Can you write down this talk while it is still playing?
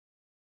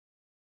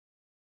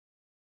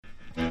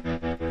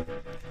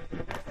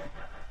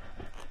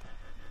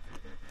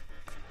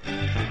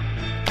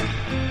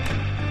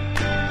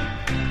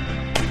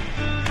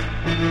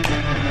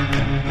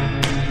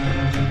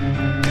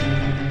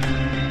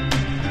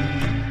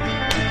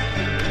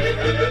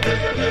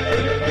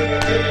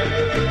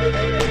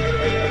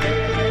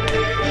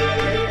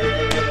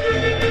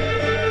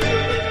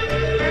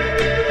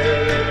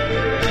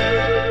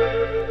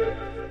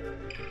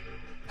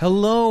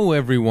Hello,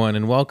 everyone,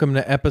 and welcome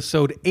to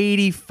episode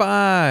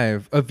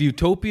 85 of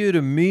Utopia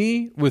to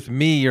Me with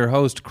me, your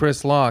host,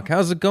 Chris Locke.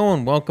 How's it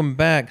going? Welcome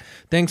back.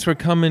 Thanks for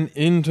coming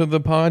into the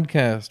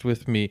podcast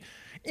with me.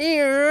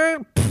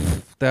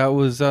 That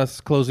was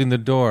us closing the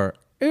door.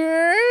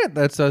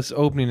 That's us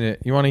opening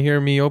it. You want to hear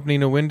me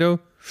opening a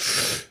window?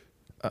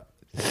 I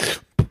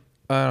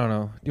don't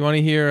know. Do you want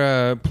to hear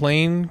a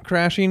plane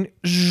crashing?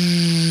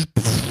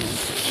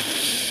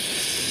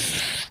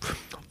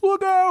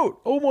 Look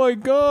out! Oh my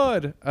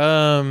god!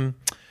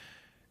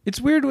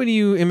 It's weird when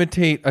you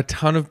imitate a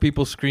ton of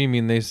people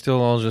screaming, they still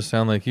all just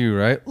sound like you,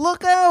 right?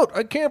 Look out!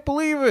 I can't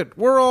believe it!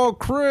 We're all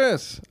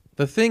Chris!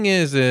 The thing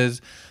is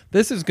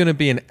this is going to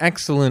be an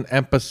excellent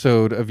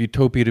episode of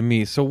Utopia to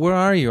Me. So where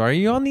are you? Are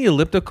you on the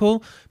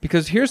elliptical?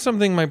 Because here's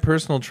something my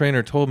personal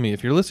trainer told me.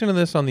 If you're listening to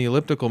this on the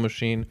elliptical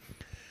machine,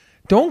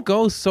 don't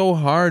go so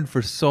hard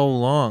for so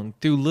long.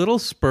 Do little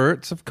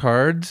spurts of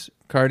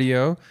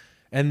cardio,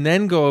 and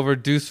then go over,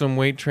 do some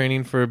weight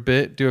training for a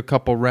bit, do a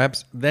couple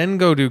reps, then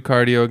go do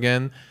cardio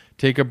again,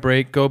 take a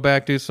break, go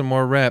back, do some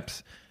more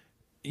reps.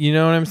 You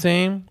know what I'm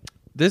saying?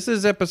 This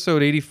is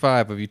episode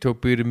 85 of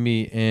Utopia to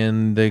Me,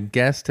 and the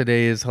guest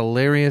today is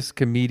hilarious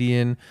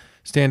comedian,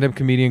 stand-up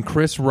comedian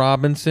Chris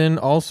Robinson.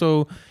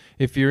 Also,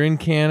 if you're in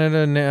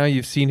Canada now,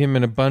 you've seen him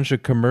in a bunch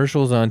of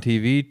commercials on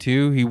TV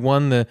too. He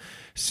won the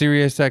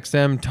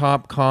SiriusXM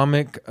Top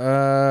Comic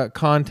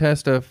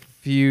contest a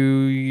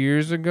few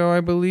years ago,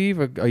 I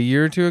believe, a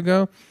year or two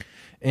ago,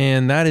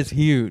 and that is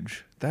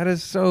huge. That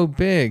is so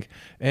big,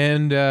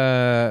 and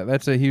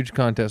that's a huge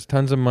contest.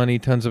 Tons of money,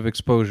 tons of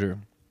exposure,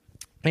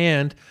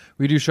 and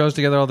we do shows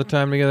together all the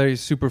time together.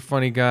 He's a super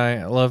funny guy.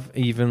 I love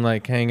even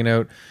like hanging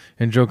out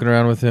and joking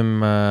around with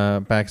him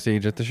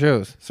backstage at the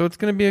shows. So it's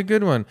going to be a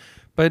good one.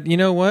 But you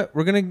know what?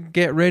 We're going to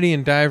get ready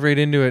and dive right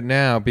into it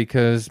now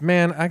because,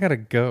 man, I got to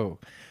go.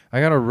 I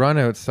got to run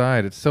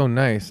outside. It's so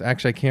nice.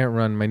 Actually, I can't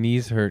run. My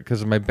knees hurt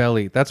because of my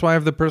belly. That's why I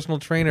have the personal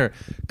trainer.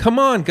 Come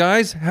on,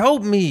 guys.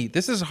 Help me.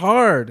 This is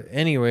hard.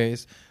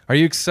 Anyways, are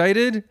you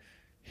excited?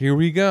 Here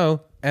we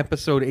go.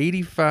 Episode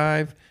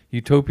 85,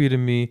 Utopia to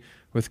Me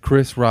with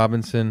Chris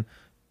Robinson,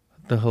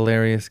 the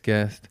hilarious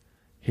guest.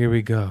 Here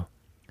we go.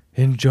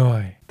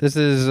 Enjoy. This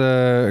is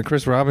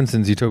Chris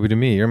Robinson's Utopia to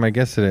Me. You're my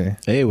guest today.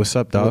 Hey, what's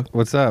up, dog?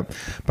 What's up?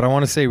 But I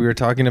want to say we were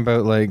talking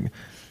about like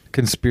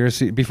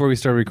conspiracy before we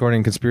started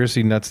recording,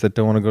 conspiracy nuts that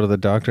don't want to go to the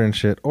doctor and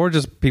shit, or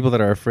just people that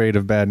are afraid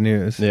of bad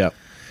news. Yeah.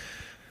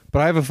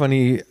 But I have a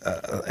funny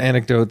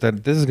anecdote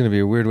that this is going to be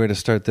a weird way to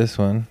start this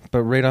one.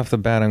 But right off the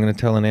bat, I'm going to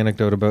tell an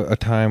anecdote about a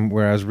time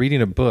where I was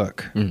reading a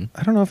book. Mm-hmm.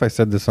 I don't know if I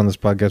said this on this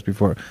podcast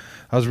before.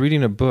 I was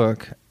reading a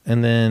book,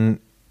 and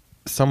then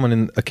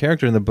a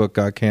character in the book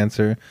got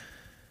cancer,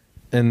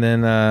 and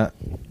then I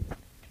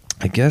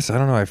guess I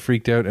don't know. I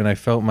freaked out and I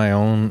felt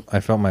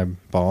my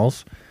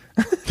balls.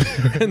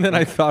 And then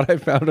I thought I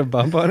found a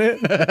bump on it,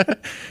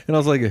 and I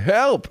was like,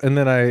 "Help!" And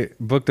then I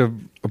booked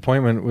an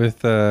appointment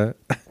with my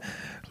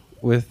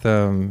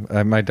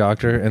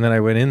doctor, and then I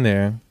went in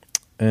there,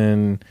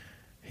 and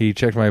he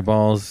checked my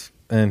balls,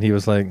 and he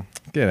was like,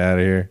 "Get out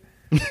of here."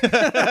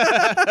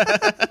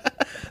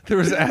 There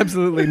was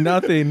absolutely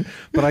nothing,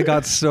 but I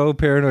got so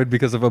paranoid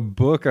because of a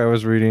book I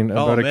was reading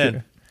about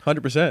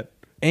 100%.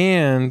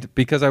 And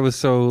because I was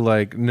so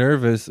like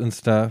nervous and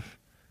stuff,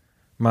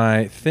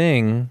 my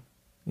thing,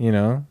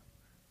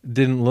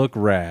 didn't look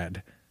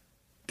rad.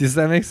 Does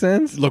that make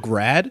sense? Look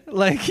rad?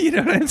 Like, you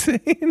know what I'm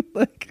saying?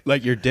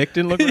 Like your dick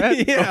didn't look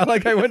rad? Yeah,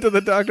 like I went to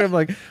the doctor, I'm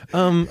like,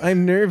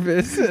 I'm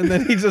nervous. And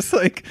then he just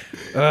like,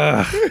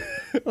 ugh.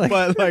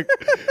 But like,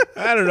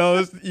 I don't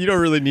know. You don't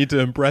really need to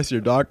impress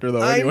your doctor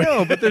though. Anyway. I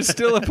know, but there's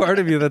still a part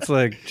of you that's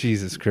like,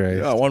 Jesus Christ.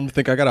 Yeah, I want him to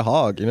think I got a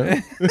hog,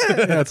 Yeah,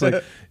 it's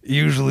like,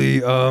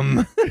 usually,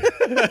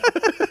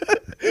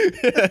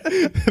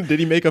 Did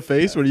he make a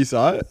face when he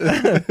saw it?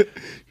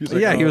 He was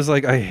like, he was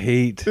like, I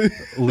hate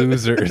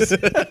losers.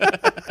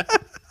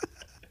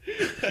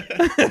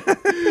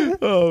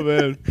 Oh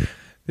man.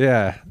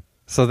 Yeah.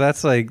 So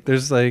that's like,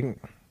 there's like,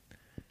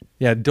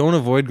 don't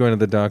avoid going to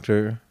the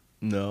doctor.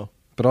 No.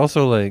 But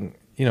also like,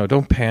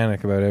 don't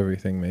panic about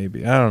everything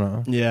maybe. I don't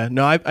know. Yeah.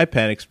 No, I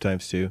panic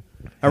sometimes too.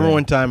 I remember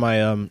one time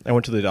I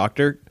went to the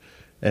doctor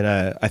and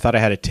I thought I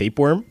had a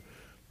tapeworm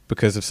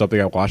because of something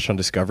I watched on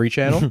Discovery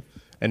Channel.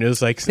 And it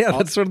was like... Yeah,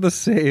 that's sort of the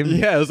same.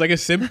 Yeah, it was like a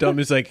symptom.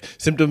 It's like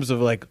symptoms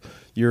of like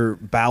your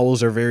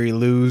bowels are very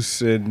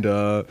loose and,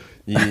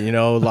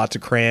 lots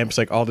of cramps,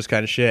 like all this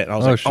kind of shit. And I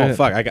was oh,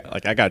 fuck, I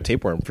got a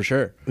tapeworm for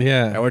sure.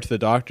 Yeah. I went to the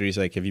doctor. He's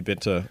like, have you been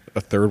to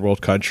a third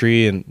world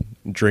country and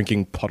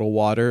drinking puddle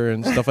water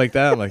and stuff like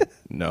that? I'm like,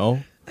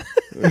 no.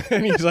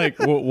 And he's like,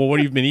 well, what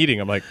have you been eating?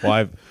 I'm like, well,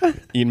 I've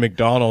eaten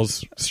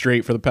McDonald's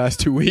straight for the past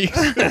 2 weeks.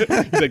 He's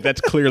like,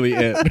 that's clearly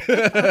it.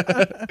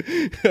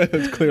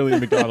 That's clearly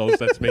McDonald's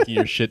that's making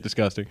your shit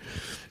disgusting.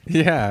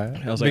 Yeah.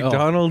 I was like,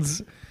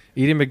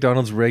 eating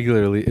McDonald's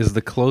regularly is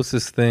the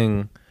closest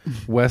thing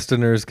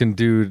Westerners can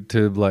do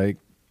to like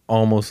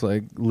almost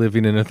like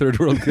living in a third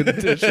world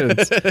conditions.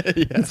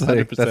 It's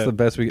like 100%. That's the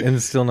best and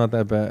it's still not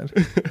that bad.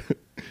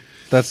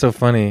 That's so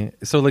funny.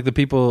 So like the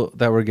people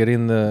that were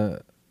getting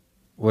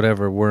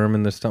whatever worm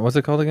in the stomach. What's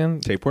it called again?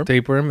 Tapeworm?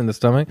 Tapeworm in the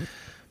stomach.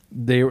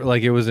 They were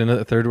like, it was in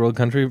a third world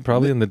country,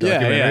 probably in the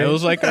documentary. Yeah. It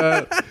was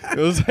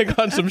like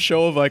on some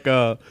show of like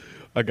a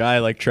guy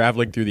like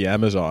traveling through the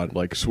Amazon,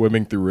 like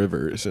swimming through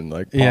rivers and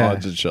like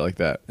ponds and shit like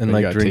that, and he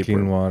like got drinking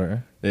tapeworm.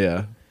 water.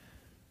 Yeah.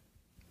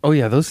 Oh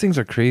yeah, those things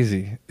are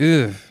crazy.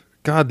 Ugh.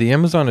 God, the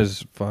Amazon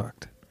is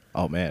fucked.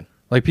 Oh man.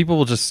 Like people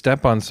will just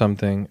step on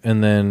something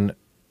and then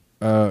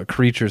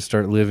creatures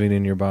start living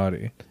in your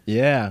body.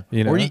 Yeah.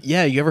 You know? Or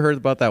you ever heard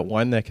about that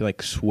one that can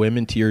like swim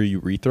into your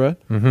urethra?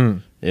 Mm-hmm.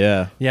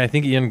 Yeah. Yeah, I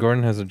think Ian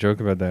Gordon has a joke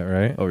about that,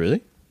 right? Oh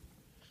really?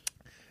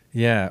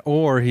 Yeah,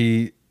 or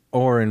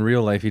in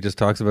real life he just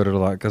talks about it a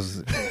lot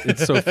because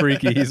it's so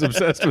freaky. He's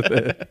obsessed with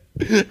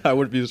it. I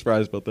wouldn't be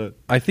surprised about that.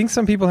 I think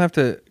some people have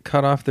to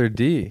cut off their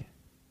D.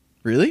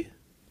 Really?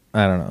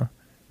 I don't know.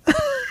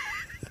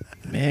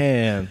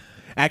 Man.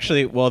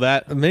 Actually, well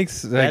It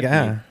makes like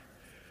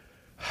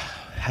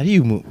how do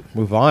you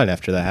move on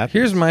after that happens?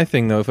 Here's my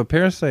thing though. If a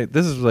parasite,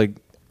 this is like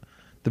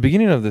the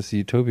beginning of this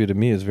utopia to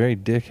me is very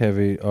dick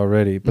heavy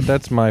already, but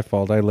that's my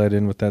fault. I led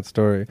in with that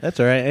story. That's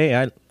all right.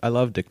 Hey, I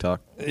love Dick Talk.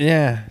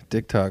 Yeah,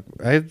 Dick Talk.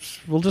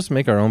 We'll just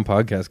make our own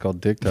podcast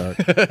called Dick Talk.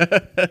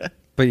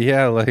 But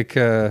yeah, like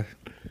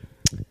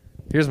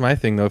here's my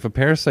thing though. If a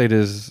parasite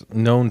is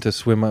known to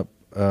swim up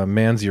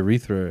man's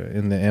urethra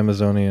in the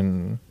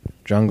Amazonian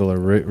jungle or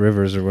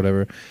rivers or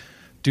whatever,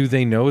 do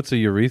they know it's a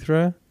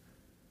urethra?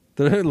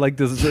 Like,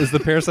 does the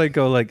parasite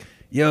go like,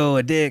 "Yo,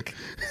 a dick"?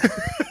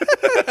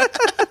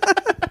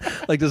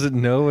 Like, does it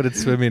know what it's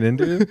swimming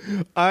into?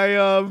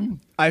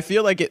 I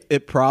feel like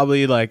it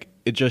probably like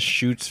it just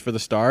shoots for the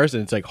stars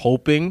and it's like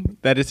hoping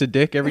that it's a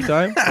dick every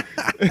time.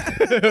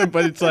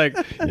 But it's like,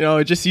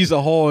 it just sees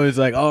a hole and it's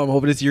like, oh, I'm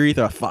hoping it's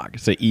urethra. Fuck,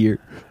 it's an ear.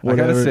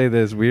 Whatever. I gotta say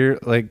this. We're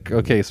like,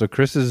 okay, so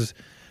Chris is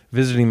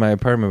visiting my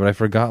apartment, but I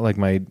forgot like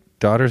my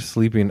daughter's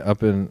sleeping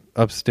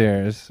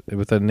upstairs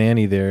with a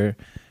nanny there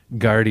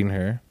guarding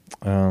her.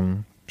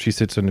 She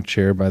sits in a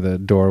chair by the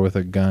door with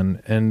a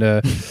gun, and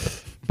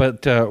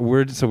but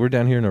we're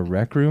down here in a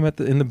rec room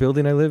in the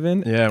building I live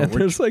in. Yeah, and we're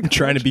there's like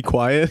trying to be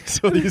quiet.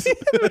 So these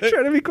we're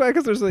trying to be quiet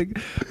because there's like,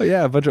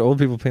 a bunch of old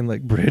people playing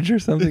like bridge or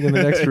something in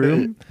the next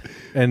room,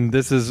 and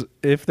this is,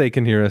 if they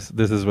can hear us,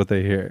 this is what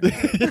they hear.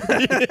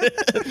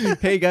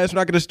 Hey guys, we're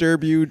not gonna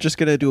disturb you. Just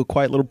gonna do a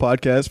quiet little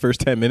podcast. First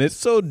 10 minutes.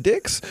 So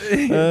dicks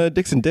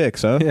and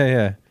dicks, huh?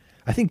 Yeah.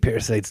 I think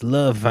parasites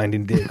love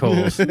finding dick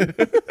holes.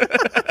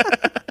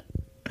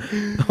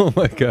 Oh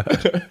my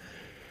god.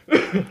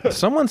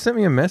 Someone sent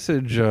me a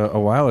message a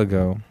while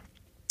ago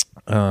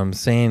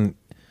saying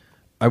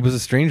I was a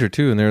stranger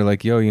too, and they were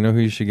like, yo, you know who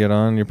you should get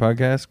on your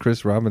podcast?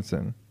 Chris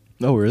Robinson.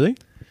 Oh, really?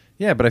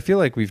 Yeah, but I feel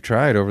like we've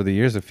tried over the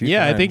years a few times.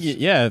 Yeah, I think,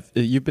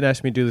 you've been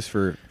asking me to do this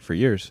for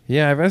years.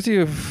 Yeah, I've asked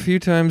you a few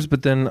times,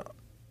 but then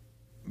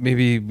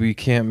maybe we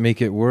can't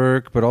make it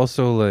work, but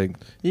also like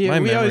my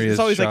memory is it's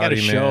always shoddy, like at a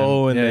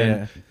show, man.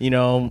 and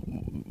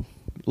then,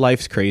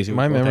 life's crazy.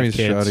 My memory is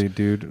kids. shoddy,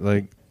 dude.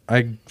 Like,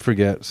 I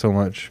forget so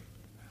much.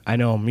 I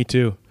know, me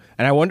too.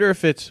 And I wonder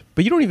if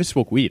but you don't even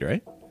smoke weed,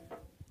 right?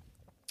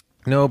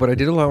 No, but I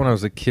did a lot when I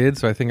was a kid,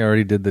 so I think I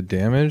already did the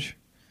damage.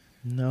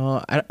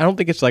 No, I don't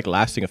think it's like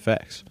lasting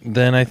effects.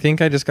 Then I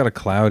think I just got a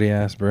cloudy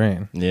ass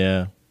brain.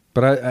 Yeah.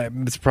 But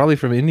it's probably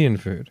from Indian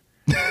food.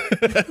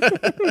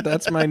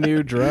 That's my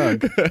new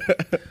drug.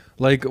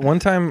 Like one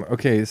time,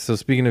 okay, so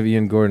speaking of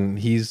Ian Gordon,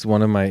 he's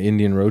one of my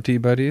Indian roti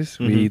buddies.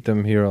 Mm-hmm. We eat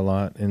them here a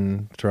lot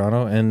in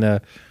Toronto.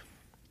 And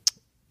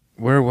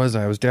where was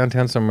I? I was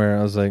downtown somewhere.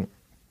 I was like,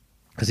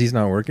 because he's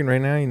not working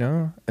right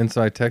now, And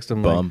so I text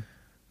him like,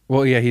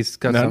 well, yeah, he's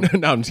got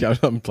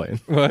I'm playing.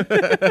 What?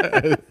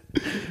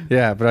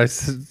 Yeah,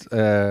 but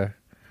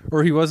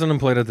or he wasn't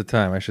employed at the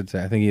time, I should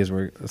say. I think he is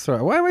working.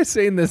 Sorry, why am I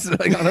saying this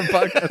like on a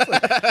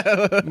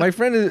podcast?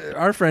 Like,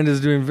 our friend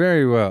is doing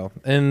very well.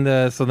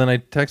 And so then I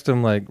text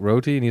him like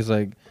roti, and he's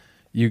like,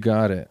 you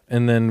got it.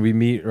 And then we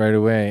meet right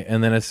away.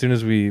 And then as soon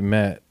as we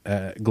met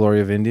at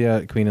Glory of India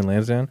at Queen and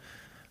Lansdowne,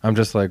 I'm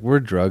just like,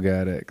 we're drug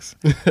addicts.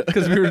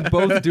 Because we were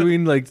both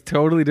doing like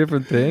totally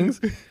different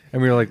things.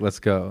 And we were like, let's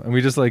go. And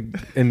we just like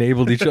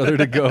enabled each other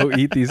to go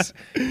eat these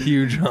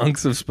huge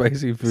hunks of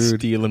spicy food.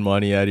 Stealing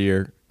money out of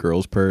your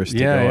girl's purse.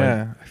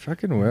 Yeah. I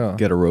fucking will.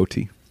 Get a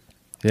roti.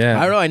 Yeah.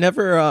 I don't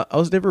know. I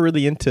was never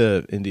really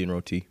into Indian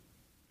roti.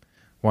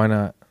 Why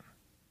not?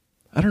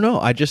 I don't know.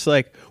 I just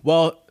like,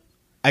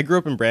 I grew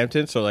up in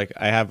Brampton, so like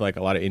I have like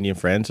a lot of Indian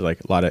friends, like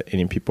a lot of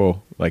Indian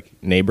people, like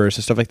neighbors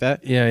and stuff like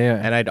that. Yeah.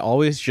 And I'd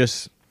always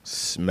just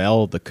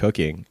smell the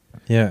cooking.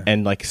 Yeah.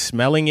 And like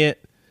smelling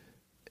it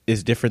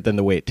is different than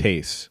the way it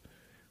tastes.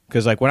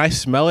 Because like when I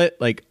smell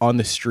it like on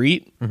the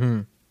street,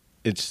 mm-hmm.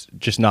 it's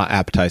just not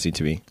appetizing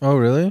to me. Oh,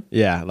 really?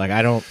 Yeah. Like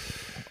I don't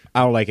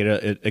like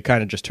it. It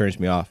kind of just turns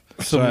me off.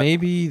 So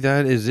maybe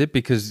that is it,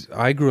 because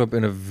I grew up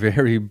in a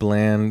very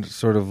bland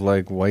sort of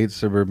like white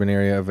suburban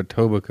area of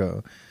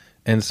Etobicoke.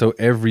 And so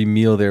every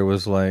meal there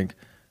was like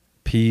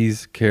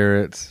peas,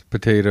 carrots,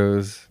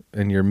 potatoes,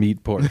 and your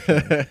meat portion.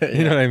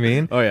 You know what I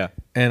mean? Oh, yeah.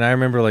 And I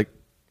remember like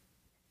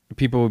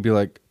people would be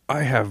like,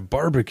 I have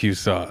barbecue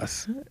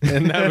sauce.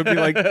 And that would be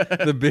like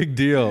the big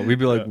deal. We'd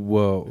be like,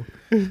 whoa.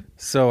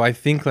 So I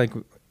think like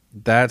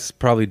that's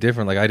probably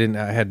different. Like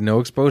I had no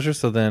exposure.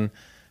 So then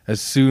as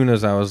soon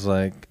as I was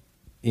like,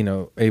 you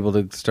know, able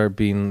to start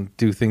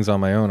do things on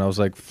my own, I was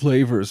like,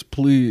 flavors,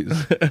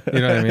 please. You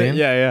know what I mean?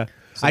 Yeah.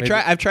 So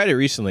I've tried it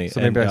recently.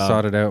 So maybe I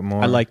sought it out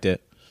more. I liked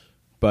it.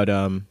 But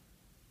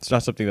it's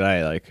not something that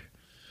I like.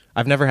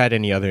 I've never had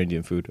any other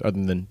Indian food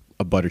other than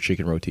a butter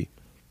chicken roti.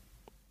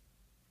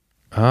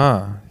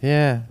 Ah,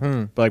 yeah.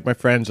 But like my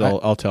friends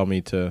all tell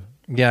me to.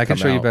 Yeah, I can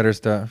show you better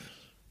stuff.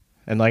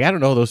 And like, I don't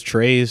know, those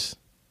trays,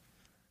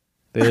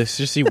 they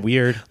just seem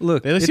weird.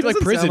 Look, they seem like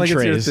prison like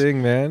trays. It's your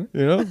thing, man.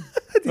 You know?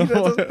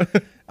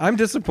 I'm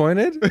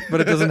disappointed,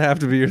 but it doesn't have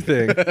to be your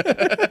thing.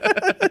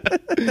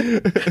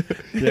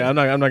 Yeah, I'm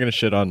not going to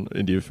shit on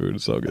Indian food.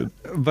 It's all good.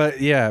 But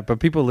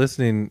people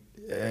listening,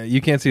 you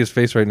can't see his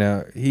face right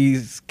now.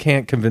 He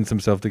can't convince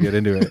himself to get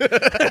into it.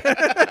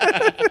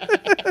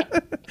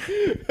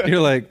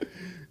 You're like,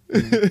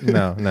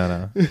 no.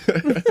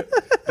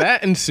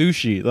 That and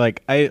sushi,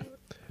 like I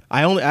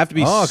only have to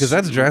be. Oh, because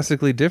that's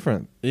drastically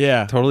different.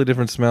 Yeah, totally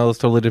different smells,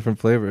 totally different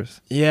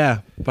flavors. Yeah,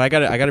 but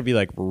I gotta be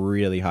like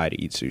really high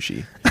to eat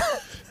sushi.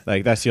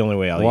 Like that's the only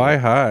way I'll eat. Why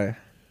high?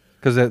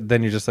 Because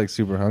then you're just like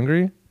super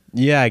hungry.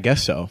 Yeah, I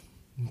guess so.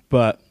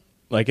 But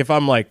like if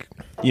I'm like,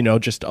 you know,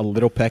 just a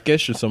little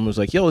peckish, and someone was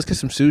like, "Yo, let's get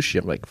some sushi,"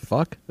 I'm like,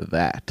 "Fuck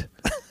that."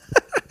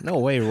 No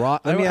way, raw.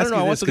 Let me ask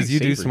you this, because you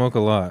do smoke a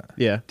lot.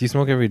 Yeah. Do you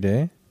smoke every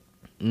day?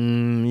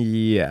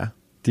 Yeah.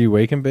 Do you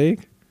wake and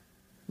bake?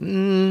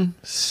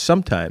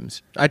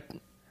 Sometimes.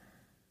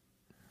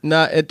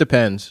 It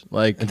depends.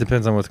 Like it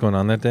depends on what's going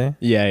on that day.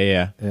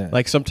 Yeah.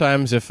 Like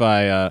sometimes if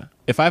I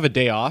have a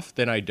day off,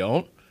 then I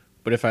don't.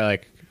 But if I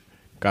like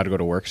got to go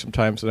to work,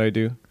 sometimes then I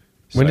do.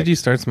 When did you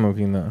start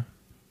smoking though?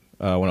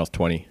 When I was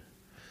 20.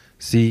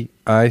 See,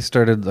 I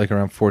started like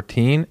around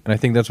 14, and I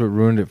think that's what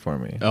ruined it for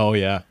me. Oh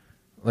yeah.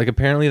 Like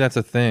apparently that's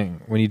a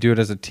thing. When you do it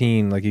as a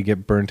teen, like you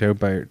get burnt out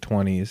by your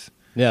 20s.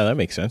 Yeah, that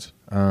makes sense.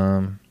 I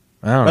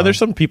don't know. There's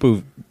some people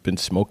who've been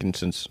smoking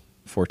since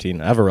 14.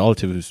 I have a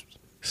relative who's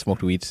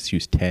smoked weed since he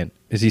was 10.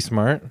 Is he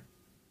smart?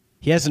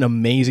 He has an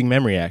amazing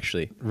memory,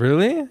 actually.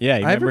 Really? Yeah,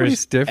 he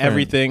everybody's different.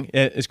 Everything.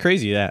 It's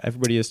crazy. Yeah,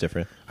 everybody is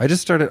different.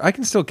 I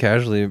can still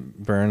casually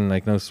burn,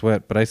 like no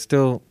sweat, but if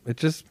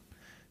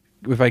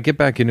I get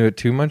back into it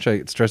too much,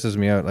 it stresses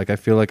me out. Like I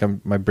feel like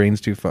my brain's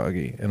too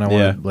foggy, and I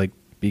want to like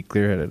be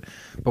clear-headed.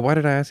 But why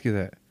did I ask you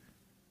that?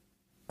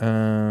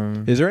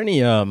 Is there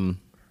any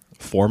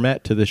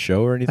format to the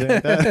show or anything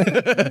like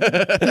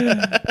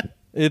that?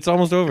 It's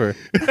almost over.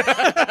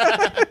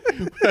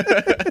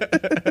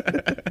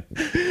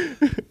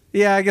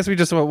 Yeah, I guess we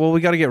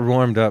we got to get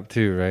warmed up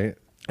too, right?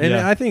 And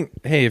I think,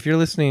 hey, if you're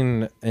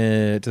listening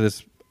to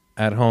this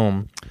at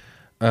home,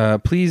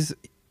 please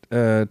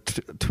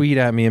tweet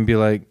at me and be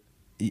like,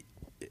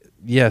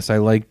 yes, I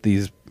like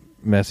these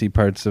messy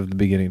parts of the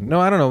beginning. No,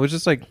 I don't know. It's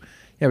just like,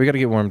 yeah, we got to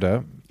get warmed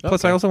up. Okay.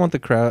 Plus, I also want the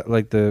crowd,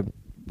 like the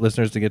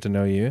listeners, to get to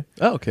know you.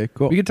 Oh, okay,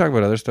 cool. We could talk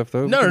about other stuff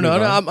though. No.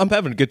 I'm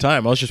having a good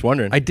time. I was just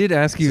wondering. I did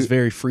ask you. This is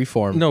very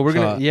freeform. No, we're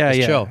gonna.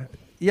 Chill.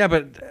 Yeah,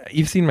 but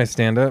you've seen my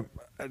stand-up.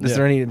 Is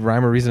there any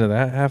rhyme or reason to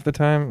that half the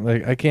time?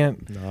 Like, I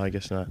can't. No, I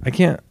guess not. I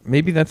can't.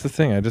 Maybe that's the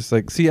thing. I just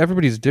like see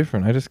everybody's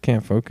different. I just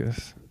can't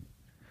focus.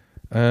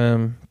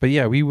 But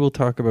yeah, we will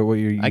talk about what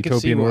your I can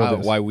see utopian world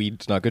is. why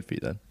weed's not good for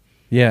you then.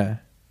 Yeah.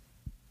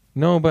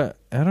 No, but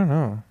I don't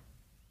know.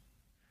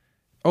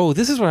 Oh,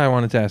 this is what I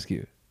wanted to ask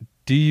you.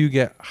 Do you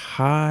get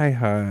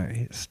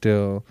high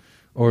still,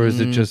 or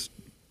is it just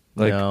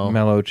like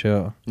mellow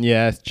chill?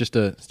 Yeah, it's just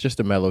a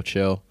mellow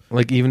chill.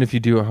 Like even if you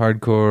do a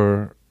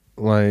hardcore,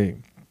 like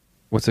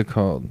what's it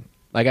called?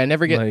 Like I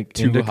never get like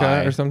too indica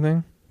high or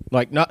something.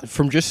 Like not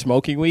from just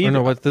smoking weed. Or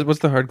no, what's the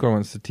hardcore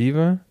one?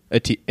 Sativa?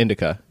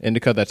 Indica.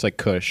 That's like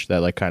Kush.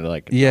 That like kind of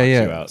like yeah.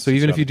 You out. So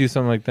even if you do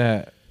something like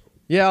that,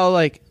 yeah, I'll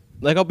like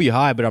I'll be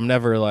high, but I'm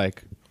never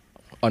like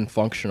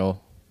unfunctional.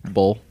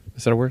 Bull.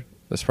 Is that a word?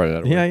 That's probably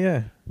not a word.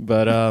 Yeah.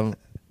 But I'm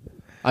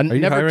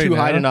never too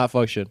high to not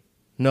function.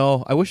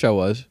 No, I wish I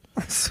was.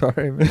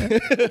 Sorry, man.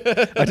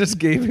 I just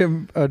gave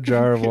him a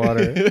jar of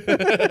water.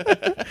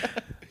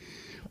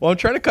 Well, I'm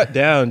trying to cut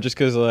down just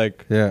because,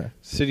 like, yeah,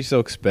 city's so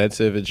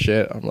expensive and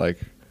shit. I'm like,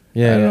 I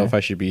don't know if I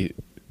should be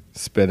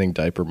spending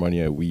diaper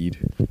money on weed.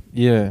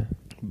 Yeah.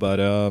 But,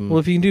 well,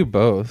 if you can do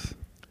both.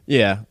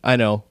 Yeah, I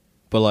know.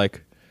 But,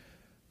 like,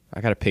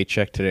 I got a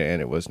paycheck today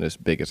and it wasn't as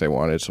big as I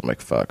wanted. So I'm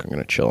like, fuck, I'm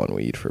going to chill on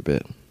weed for a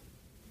bit.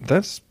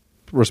 That's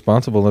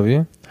responsible of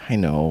you. I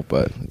know,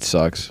 but it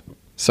sucks.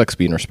 Sucks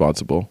being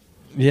responsible.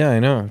 Yeah, I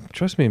know.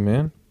 Trust me,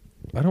 man.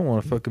 I don't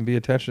want to fucking be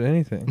attached to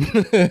anything.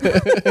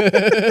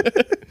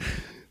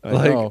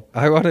 I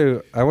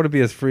want to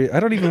be as free. I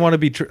don't even want to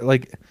be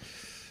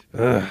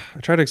I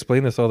try to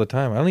explain this all the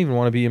time. I don't even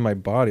want to be in my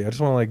body. I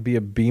just want to like be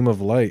a beam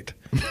of light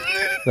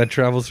that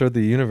travels through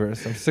the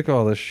universe. I'm sick of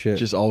all this shit.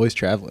 Just always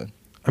traveling.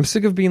 I'm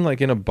sick of being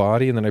like in a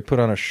body and then I put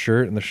on a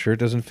shirt and the shirt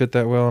doesn't fit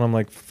that well and I'm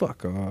like,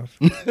 fuck off.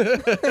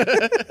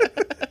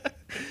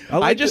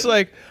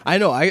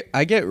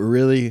 I get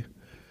really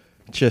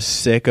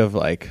just sick of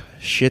like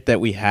shit that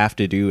we have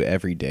to do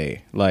every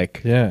day.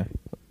 Like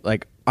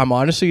I'm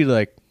honestly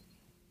like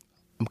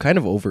I'm kind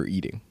of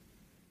overeating.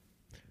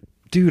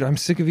 Dude, I'm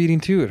sick of eating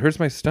too. It hurts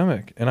my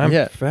stomach, and I'm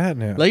fat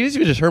now. Like, it doesn't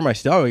even just hurt my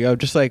stomach.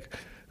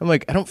 I'm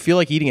like, I don't feel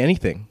like eating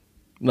anything.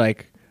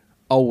 Like,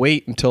 I'll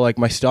wait until like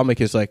my stomach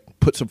is like,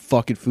 put some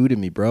fucking food in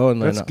me, bro, and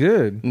then that's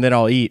good. And then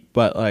I'll eat.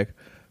 But like,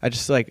 I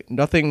just like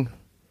nothing.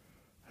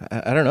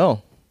 I don't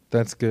know.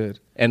 That's good.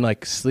 And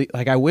like sleep.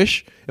 Like, I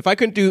wish if I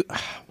couldn't do.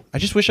 I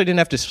just wish I didn't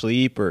have to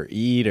sleep or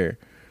eat or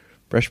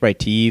brush my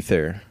teeth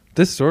or.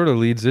 This sort of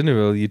leads into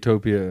a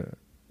utopia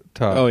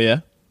talk. Oh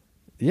yeah.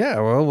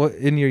 Yeah, well,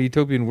 in your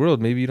utopian world,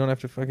 maybe you don't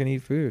have to fucking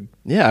eat food.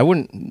 Yeah, I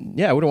wouldn't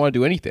want to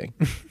do anything.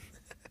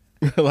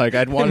 Like,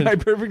 I'd want in my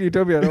perfect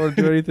utopia, I don't want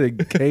to do anything.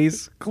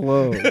 Case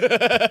closed.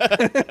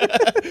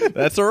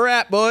 That's a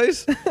wrap,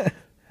 boys.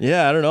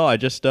 Yeah, I don't know. I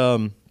just I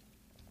don't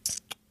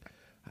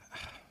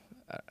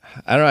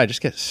know. I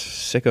just get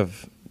sick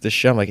of this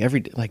shit. I'm like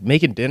like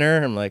making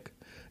dinner. I'm like,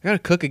 I gotta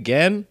cook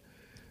again.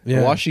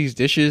 Yeah. Wash these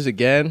dishes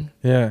again.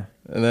 Yeah.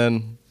 And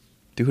then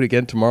do it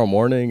again tomorrow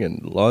morning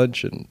and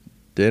lunch and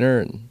dinner.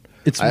 And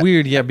it's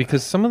weird, yeah,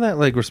 because some of that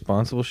like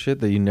responsible shit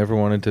that you never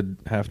wanted to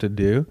have to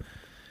do,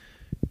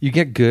 you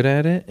get good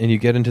at it and you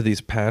get into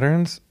these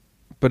patterns,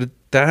 but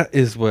that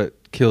is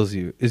what kills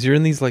you. Is you're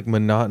in these like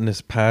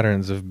monotonous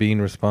patterns of being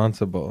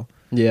responsible.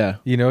 Yeah.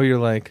 You know, you're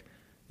like,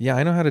 yeah,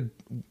 I know how to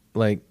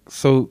like.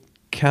 So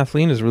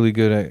Kathleen is really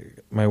good at.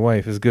 My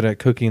wife is good at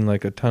cooking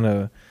like a ton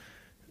of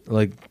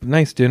like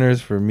nice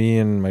dinners for me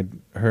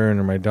and her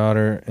and my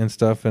daughter and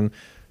stuff. And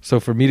so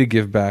for me to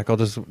give back, I'll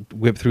just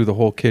whip through the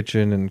whole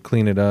kitchen and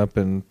clean it up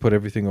and put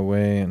everything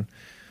away, and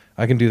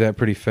I can do that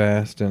pretty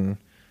fast. And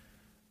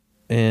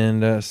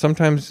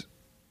sometimes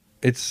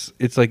it's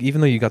like,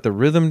 even though you got the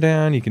rhythm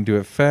down, you can do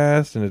it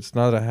fast and it's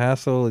not a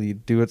hassle. You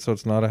do it so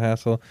it's not a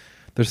hassle.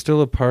 There's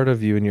still a part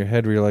of you in your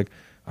head where you're like,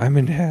 I'm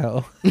in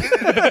hell.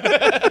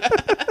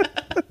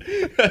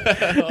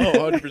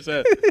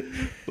 100%.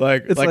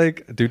 Like it's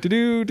like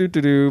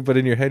do, but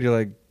in your head you're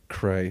like,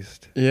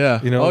 Christ.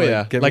 Yeah. You know,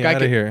 yeah. Get like me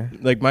out of here.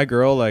 Like my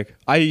girl, like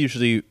I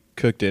usually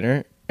cook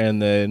dinner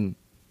and then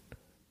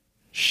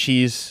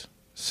she's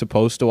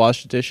supposed to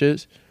wash the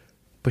dishes,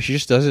 but she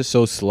just does it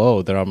so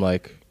slow that I'm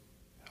like,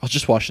 I'll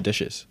just wash the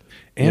dishes.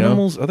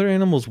 Other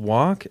animals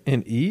walk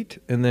and eat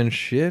and then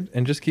shit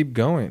and just keep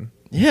going.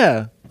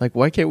 Yeah. Like,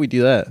 why can't we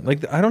do that?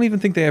 Like, I don't even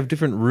think they have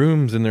different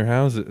rooms in their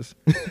houses.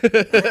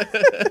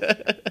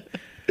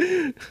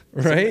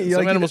 Right?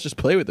 Some animals just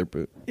play with their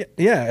poop.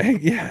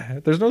 Yeah.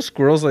 There's no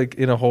squirrels like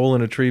in a hole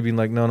in a tree being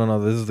like, no,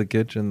 this is the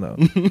kitchen though.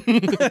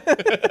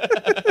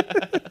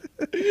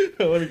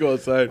 Let me go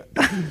outside.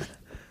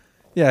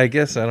 Yeah, I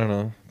guess, I don't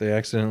know. They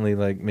accidentally,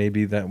 like,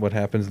 maybe that what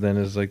happens then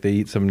is like they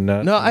eat some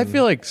nuts. No, I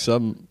feel like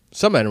some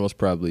animals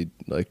probably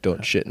like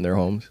don't shit in their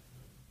homes.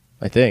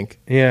 I think.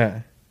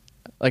 Yeah.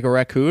 Like a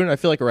raccoon, I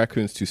feel like a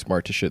raccoon's too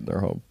smart to shit in their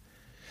home.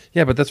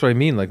 Yeah, but that's what I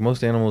mean. Like,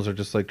 most animals are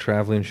just like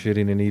traveling,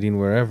 shitting, and eating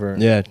wherever.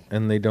 Yeah.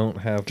 And they don't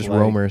have just like,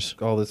 roamers.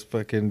 All this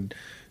fucking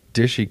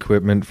dish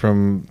equipment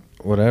from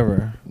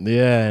whatever.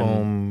 Yeah.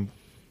 Home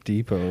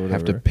Depot or whatever.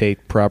 Have to pay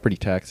property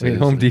taxes. Wait,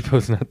 Home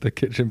Depot's not the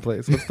kitchen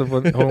place. What's the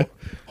one?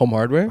 Home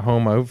Hardware?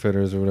 Home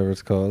Outfitters or whatever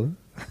it's called.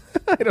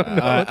 I don't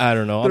know. I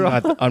don't know.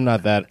 I'm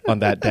not that on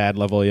that dad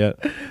level yet.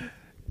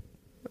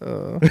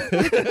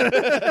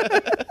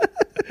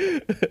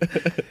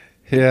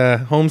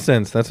 Yeah,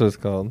 HomeSense, that's what it's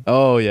called.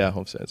 Oh yeah,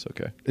 HomeSense.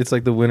 Okay, it's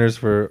like the winners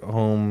for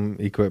home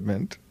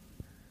equipment.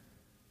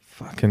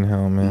 Fucking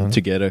hell, man!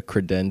 To get a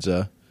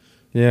credenza,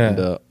 yeah, and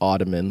a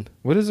ottoman.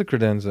 What is a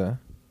credenza?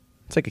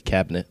 It's like a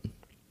cabinet.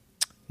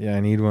 Yeah, I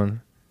need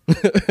one.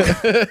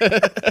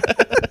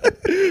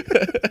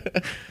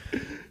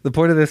 The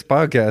point of this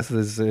podcast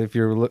is, if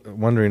you're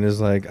wondering,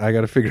 is like, I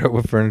got to figure out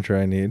what furniture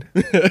I need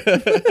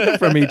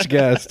from each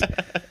guest.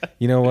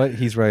 You know what?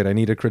 He's right. I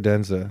need a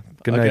credenza.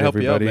 Good night, help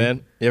everybody. You out,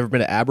 man. You ever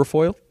been to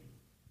Aberfoyle?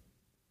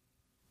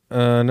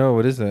 No.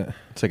 What is that?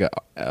 It's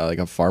like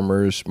a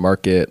farmer's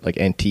market, like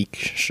antique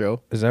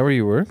show. Is that where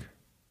you work?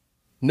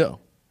 No,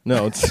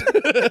 it's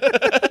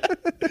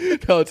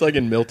no, it's like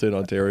in Milton,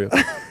 Ontario.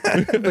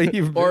 But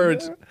or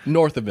it's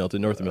north of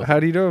Milton.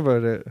 How do you know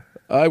about it?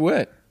 I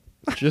went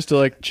just to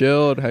like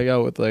chill and hang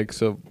out with like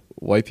some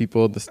white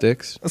people in the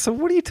sticks. So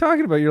what are you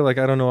talking about? You're like,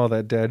 I don't know all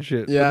that dad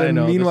shit. Yeah, but then I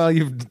know. Meanwhile,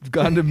 you've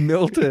gone to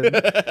Milton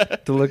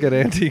to look at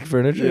antique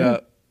furniture. Yeah,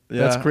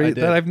 that's great.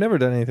 I've never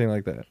done anything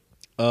like that.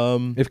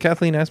 If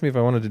Kathleen asked me if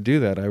I wanted to do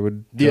that, I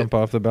would jump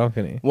off the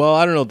balcony. Well,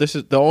 I don't know. This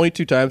is the only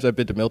 2 times I've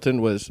been to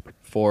Milton was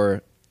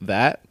for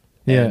that.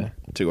 And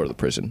to go to the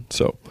prison.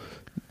 So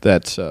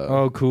that's.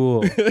 Oh,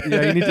 cool.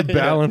 Yeah, you need to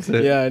balance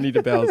it. Yeah, I need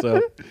to balance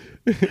out.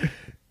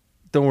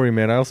 Don't worry,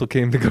 man. I also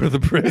came to go to the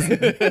prison.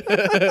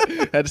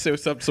 Had to say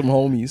what's up to some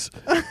homies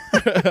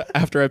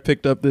after I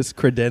picked up this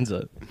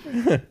credenza.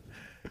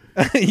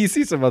 You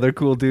see some other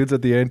cool dudes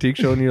at the antique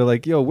show, and you're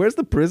like, "Yo, where's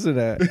the prison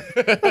at?"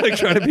 Like,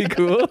 trying to be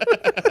cool.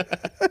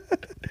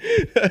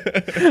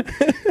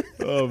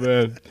 Oh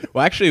man.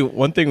 Well, actually,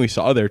 one thing we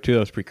saw there too that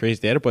was pretty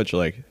crazy. They had a bunch of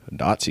like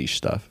Nazi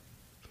stuff.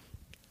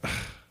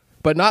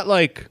 but not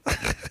like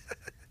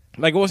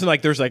like it wasn't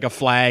like there's like a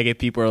flag and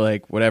people are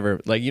like whatever.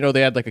 Like, you know,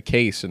 they had like a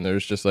case and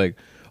there's just like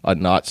a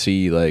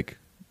Nazi like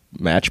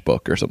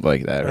matchbook or something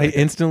like that.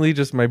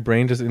 Right? My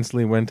brain just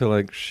instantly went to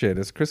like, shit,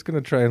 is Chris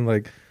gonna try and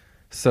like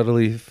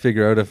subtly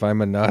figure out if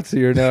I'm a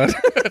Nazi or not?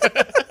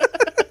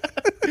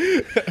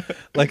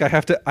 Like I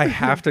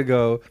have to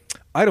go,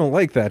 I don't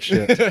like that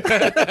shit.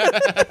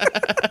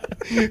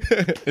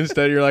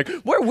 Instead you're like,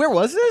 where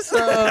was this?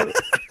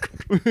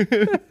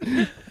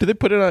 Did they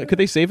put it on? Could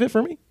they save it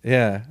for me?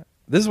 Yeah.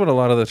 This is what a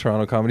lot of the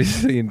Toronto comedy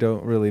scene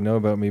don't really know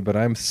about me, but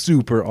I'm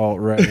super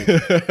alt-right. No,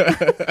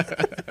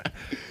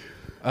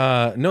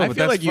 I but feel that's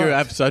like you fucked.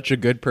 have such a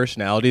good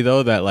personality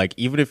though that like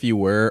even if you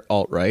were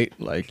alt-right,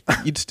 like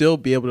you'd still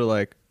be able to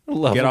like get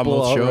on Lovable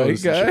most alt-right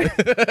shows.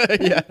 guy.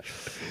 Yeah.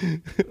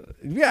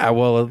 Yeah,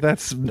 well,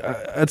 that's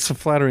a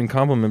flattering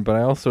compliment, but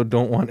I also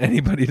don't want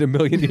anybody in a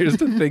million years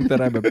to think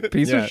that I'm a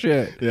piece Yeah. of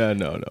shit. Yeah,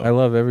 no. I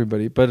love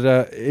everybody, but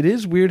it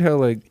is weird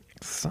how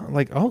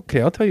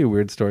okay, I'll tell you a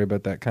weird story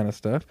about that kind of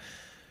stuff.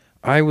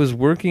 I was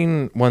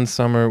working one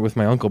summer with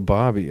my uncle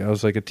Bobby. I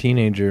was like a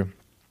teenager,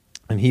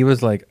 and he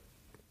was like,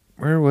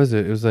 where was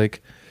it? It was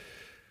like,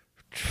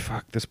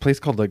 this place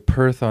called like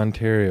Perth,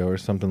 Ontario, or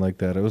something like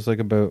that. It was like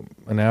about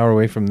an hour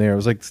away from there. It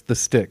was like the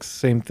sticks,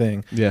 same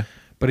thing. Yeah.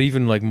 But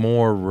even like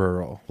more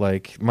rural.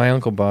 Like my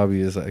uncle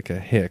Bobby is like a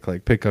hick,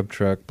 like pickup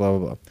truck, blah blah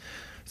blah.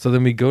 So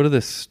then we go to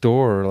this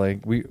store.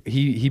 Like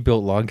he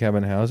built log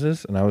cabin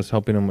houses, and I was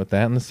helping him with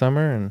that in the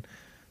summer. And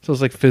so it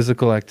was like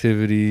physical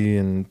activity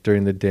and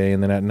during the day,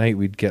 and then at night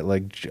we'd get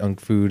like junk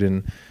food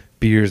and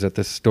beers at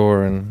the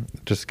store and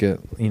just get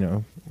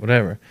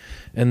whatever.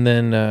 And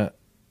then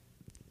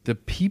the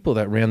people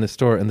that ran the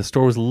store, and the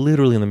store was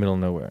literally in the middle of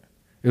nowhere.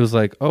 It was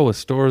like, oh, a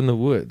store in the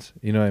woods.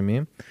 You know what I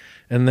mean?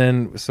 And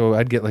then, so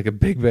I'd get like a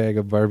big bag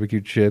of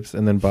barbecue chips,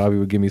 and then Bobby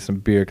would give me some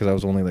beer because I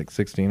was only like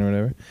 16 or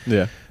whatever.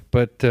 Yeah.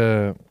 But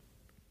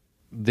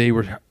they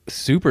were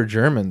super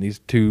German, these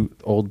two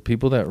old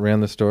people that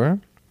ran the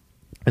store.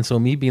 And so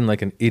me being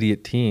like an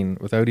idiot teen,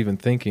 without even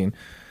thinking,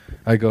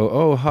 I go,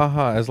 oh,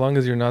 haha, as long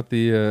as you're not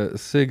the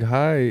Sig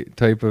Heil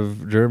type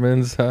of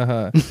Germans,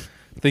 haha.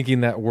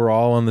 Thinking that we're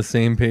all on the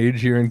same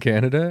page here in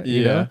Canada.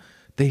 You know?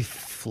 They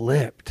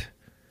flipped.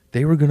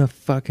 They were going to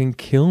fucking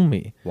kill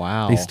me.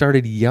 Wow. They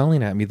started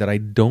yelling at me that I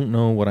don't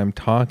know what I'm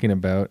talking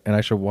about and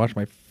I should watch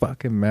my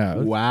fucking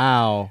mouth.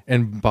 Wow.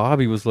 And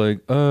Bobby was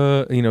like,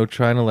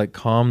 trying to like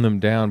calm them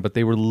down, but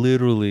they were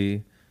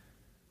literally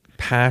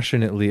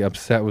passionately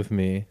upset with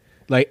me.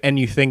 Like, and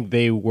you think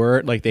they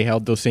were like they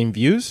held those same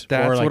views?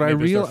 That's or, like, what I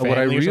maybe it was their What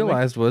I family or something?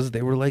 realized was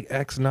they were like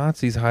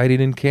ex-Nazis hiding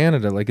in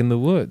Canada, like in the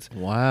woods.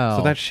 Wow.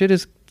 So that shit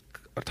is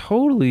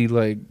totally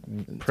like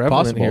prevalent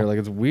possible. here. Like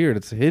it's weird.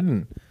 It's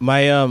hidden.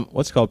 My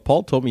what's it called?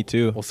 Paul told me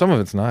too Well, some of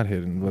it's not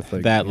hidden with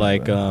like that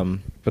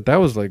But that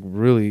was like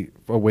really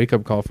a wake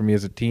up call for me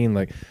as a teen,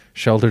 like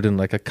sheltered in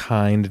like a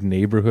kind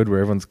neighborhood where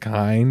everyone's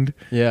kind.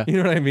 yeah. You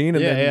know what I mean?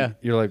 And Yeah, then yeah.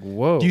 you're like,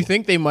 whoa. Do you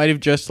think they might have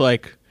just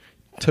like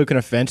taken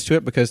offense to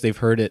it because they've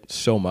heard it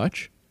so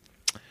much?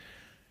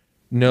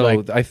 No,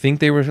 like- I think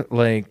they were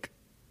like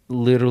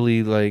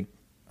literally like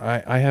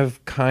I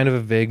have kind of a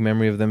vague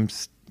memory of them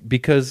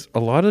because a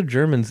lot of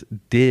Germans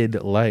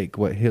did like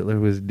what Hitler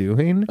was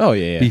doing. Oh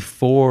yeah.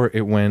 Before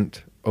it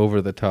went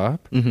over the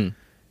top. Mm-hmm.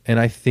 And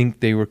I think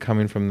they were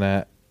coming from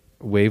that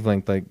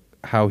wavelength, like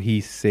how he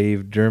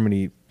saved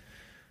Germany.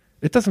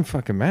 It doesn't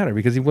fucking matter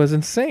because he was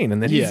insane.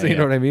 And then Yeah, you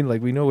know what I mean?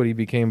 Like we know what he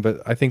became,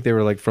 but I think they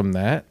were like from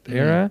that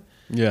era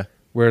Yeah.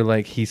 where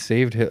like he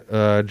saved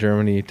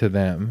Germany to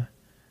them.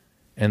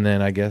 And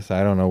then I guess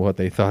I don't know what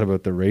they thought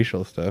about the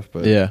racial stuff,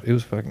 but Yeah. it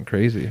was fucking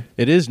crazy.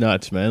 It is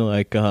nuts, man.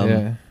 Like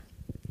Yeah.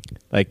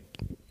 like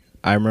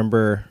I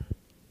remember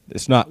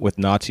it's not with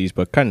Nazis,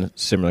 but kind of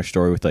similar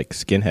story with like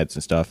skinheads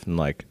and stuff. And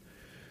like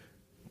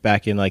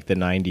back in like the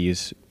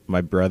 90s,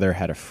 my brother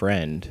had a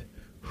friend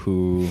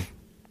who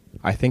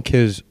I think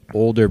his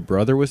older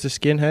brother was a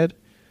skinhead,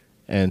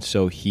 and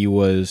so he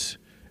was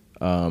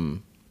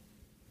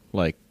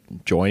like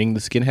joining the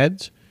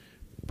skinheads,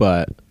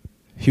 but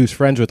he was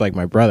friends with like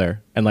my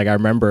brother. And like I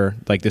remember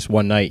like this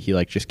one night he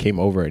like just came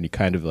over and he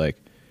kind of like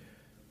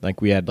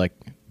we had like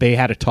they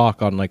had a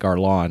talk on like our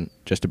lawn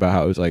just about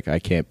how it was like I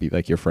can't be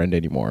like your friend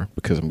anymore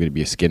because I'm going to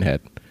be a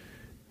skinhead.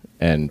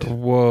 And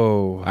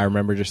Whoa. I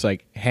remember just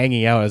like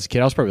hanging out as a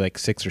kid. I was probably like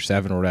 6 or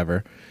 7 or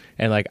whatever.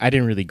 And like I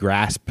didn't really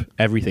grasp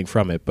everything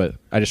from it, but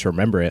I just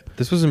remember it.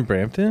 This was in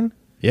Brampton?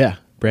 Yeah,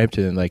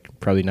 Brampton in like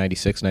probably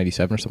 96,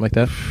 97 or something like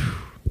that.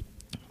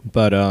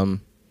 But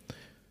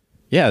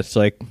yeah, it's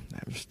like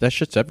that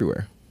shit's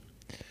everywhere.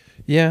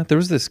 Yeah, there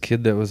was this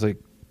kid that was like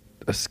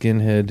a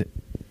skinhead.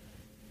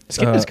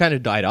 Skinheads kind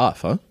of died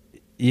off, huh?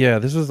 Yeah,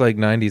 this was like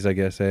 90s, I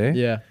guess, eh?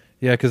 Yeah.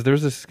 Yeah, because there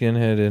was a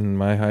skinhead in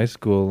my high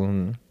school,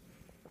 and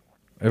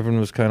everyone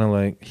was kind of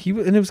like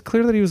and it was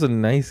clear that he was a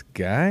nice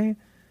guy.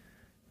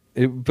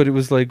 But it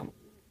was like,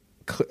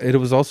 it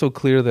was also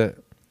clear that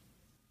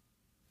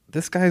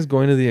this guy's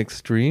going to the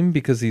extreme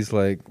because he's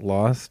like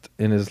lost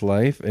in his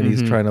life, and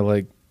he's trying to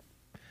like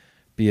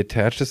be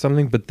attached to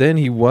something. But then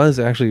he was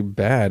actually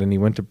bad, and he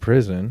went to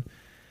prison.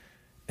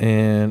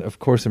 And of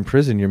course, in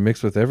prison, you're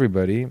mixed with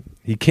everybody.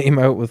 He came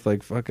out with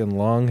like fucking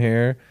long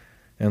hair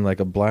and like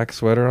a black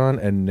sweater on,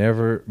 and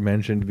never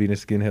mentioned being a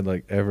skinhead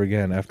like ever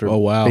again. After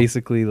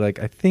basically like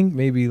I think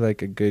maybe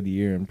like a good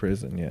year in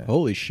prison. Yeah.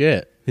 Holy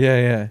shit.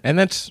 Yeah. And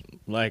that's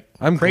like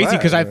I'm crazy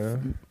because I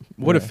glad,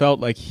 would have felt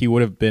like he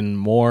would have been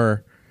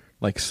more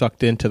like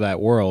sucked into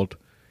that world,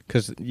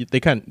 because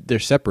they're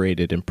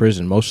separated in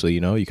prison mostly.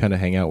 You know, you kind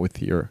of hang out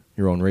with your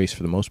own race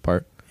for the most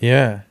part.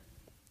 Yeah.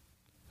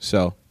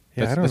 So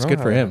yeah, that's good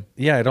for him.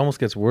 Yeah, it almost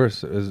gets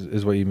worse,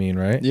 is what you mean,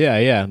 right?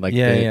 Yeah. Like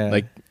yeah.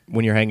 Like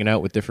when you're hanging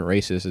out with different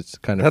races, it's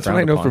kind of that's what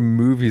I know upon. from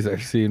movies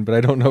I've seen, but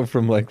I don't know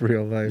from like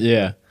real life.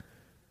 Yeah.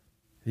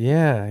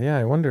 Yeah.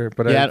 I wonder,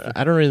 but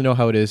I don't really know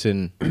how it is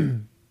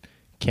in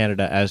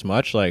Canada as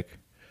much. Like,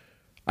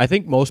 I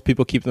think most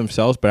people keep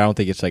themselves, but I don't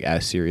think it's like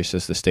as serious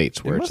as the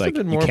States, where it it's must like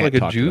have been you more of can't like a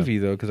talk to them.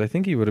 juvie though, because I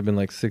think he would have been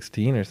like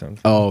 16 or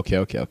something. Oh,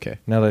 okay.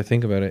 Now that I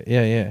think about it,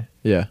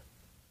 yeah.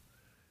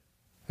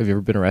 Have you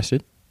ever been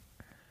arrested?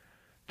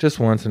 Just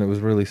once, and it was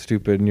really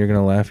stupid, and you're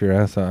gonna laugh your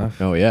ass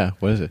off. Oh yeah,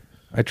 what is it?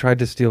 I tried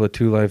to steal a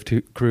Two Live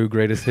Crew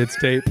Greatest Hits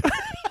tape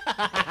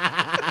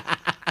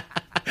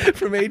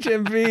from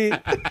HMV.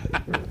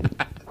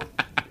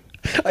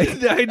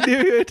 I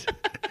knew it.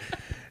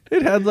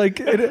 It had like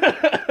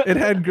it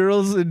had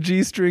girls in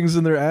G-strings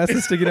and their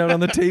asses sticking out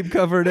on the tape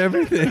cover and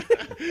everything.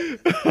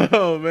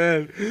 Oh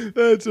man,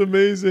 that's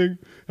amazing.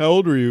 How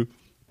old were you?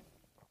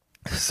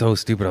 So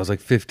stupid. I was like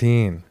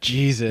 15.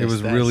 Jesus, it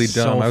was that's really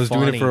dumb. so I was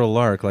doing funny. it for a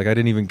lark. Like I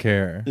didn't even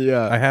care.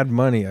 Yeah. I had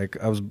money. I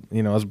was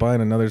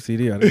buying another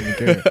CD. I didn't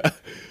even care.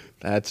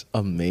 That's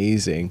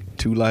amazing.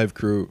 Two Live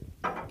Crew.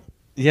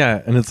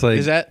 Yeah, and it's like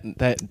Is that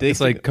it's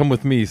like, come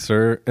with me,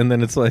 sir. And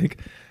then it's like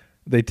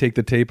they take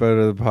the tape out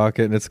of the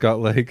pocket and it's got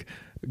like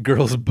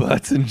girls'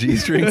 butts and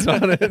G-strings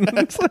on it. And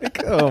it's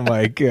like, oh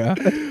my God.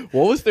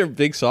 What was their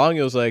big song?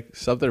 It was like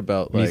something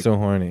about like Me So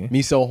Horny.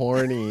 Me So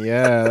Horny.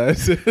 Yeah,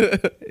 that's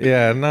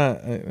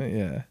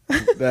Yeah.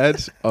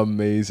 that's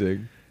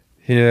amazing.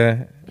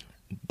 Yeah.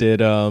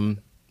 Did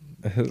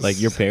like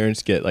your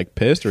parents get like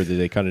pissed, or did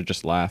they kind of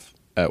just laugh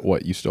at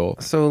what you stole?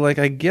 So like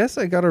I guess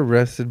I got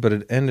arrested, but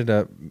it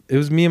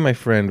was me and my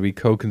friend. We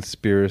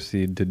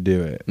co-conspiracied to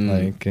do it.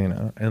 Like, you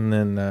know. And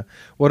then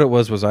what it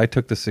was I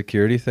took the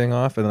security thing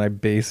off, and then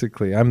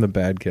I'm the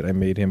bad kid. I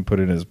made him put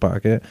it in his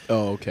pocket.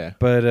 Oh, okay.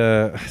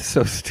 But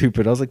so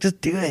stupid. I was like,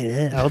 just do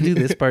it. I'll do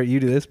this part,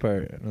 you do this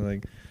part. And I'm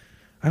like,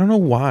 I don't know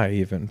why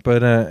even.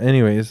 But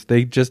anyways,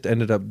 they just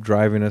ended up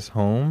driving us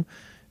home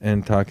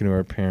and talking to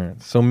our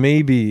parents. So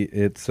maybe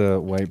it's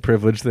a white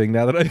privilege thing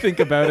now that I think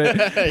about it.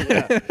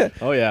 Yeah.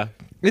 Oh yeah.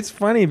 It's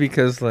funny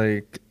because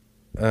like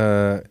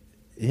That's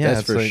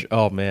it's for like, sure.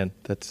 Oh man,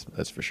 that's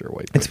for sure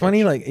white. it's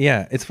funny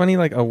it's funny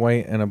like a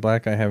white and a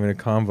black guy having a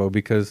convo,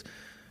 because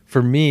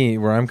for me,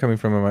 where I'm coming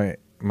from in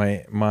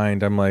my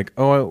mind, I'm like,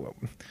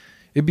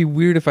 it'd be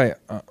weird if I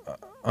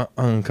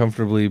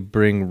uncomfortably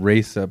bring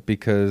race up,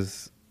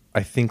 because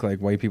I think like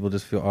white people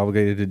just feel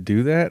obligated to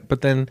do that. But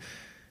then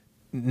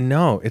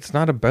no, it's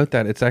not about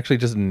that. It's actually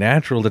just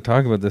natural to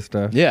talk about this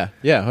stuff. Yeah,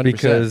 100%.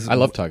 Because I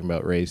love talking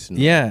about race. And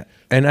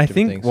and I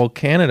think things. well,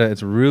 Canada,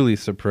 it's really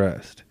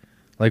suppressed.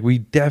 Like we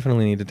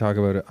definitely need to talk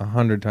about it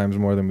 100 times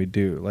more than we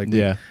do. Like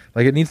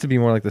like it needs to be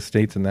more like the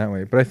States in that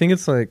way. But I think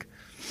it's like,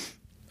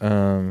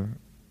 I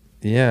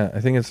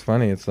think it's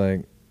funny. It's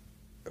like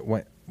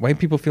white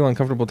people feel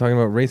uncomfortable talking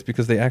about race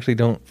because they actually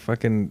don't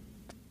fucking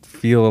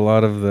feel a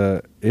lot of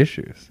the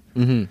issues.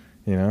 Mm-hmm.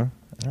 You know.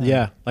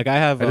 Yeah, like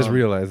I just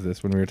realized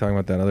this when we were talking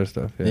about that other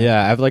stuff.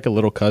 Yeah, I have like a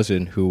little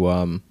cousin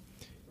who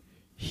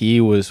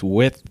he was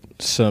with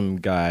some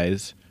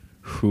guys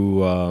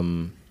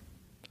who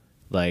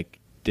like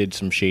did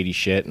some shady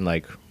shit, and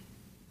like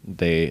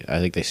I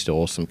think they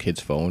stole some kid's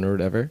phone or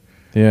whatever.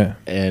 Yeah.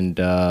 And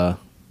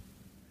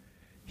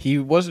he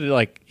wasn't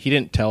like, he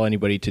didn't tell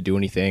anybody to do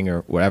anything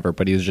or whatever,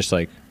 but he was just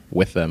like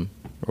with them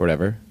or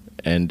whatever.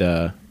 And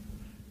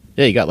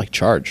he got like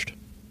charged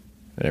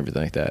and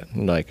everything like that.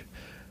 And like,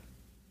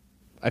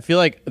 I feel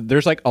like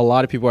there's like a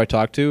lot of people I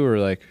talk to, or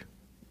like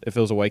if it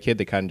was a white kid,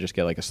 they kind of just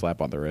get like a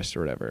slap on the wrist or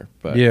whatever.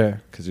 But yeah,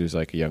 because he was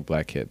like a young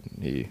black kid.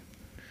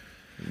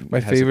 My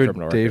favorite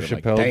Dave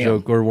Chappelle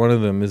joke, or one of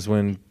them, is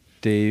when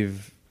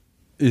Dave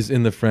is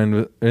in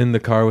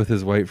the car with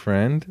his white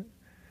friend,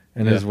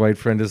 and his white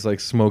friend is like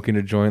smoking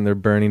a joint. They're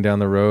burning down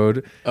the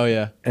road. Oh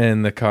yeah,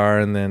 and the car,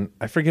 and then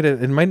I forget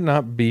it. It might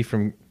not be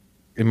from.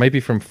 It might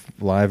be from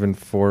Live and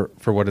For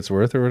What It's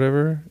Worth or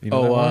whatever. You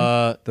know that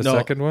one? The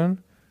second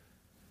one.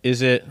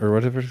 Is it or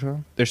whatever it's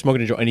called? They're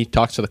smoking a joint, and he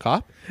talks to the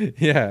cop.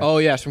 Yeah. Oh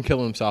yeah, it's from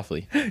Killing Him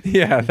Softly.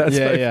 Yeah, that's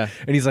right. Yeah.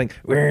 And he's like,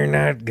 "We're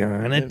not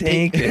gonna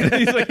take it."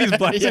 he's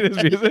blasting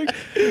his music.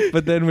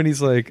 But then when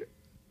he's like,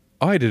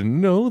 "I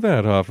didn't know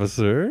that,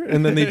 officer,"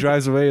 and then he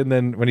drives away, and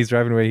then when he's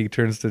driving away, he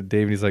turns to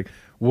Dave and he's like,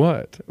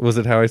 "What? Was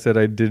it how I said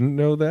I didn't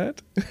know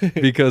that?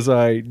 Because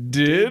I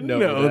did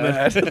know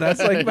that."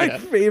 That's like my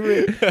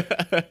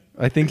favorite.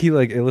 I think he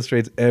like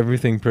illustrates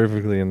everything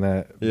perfectly in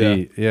that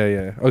beat.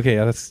 Yeah. Okay,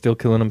 that's still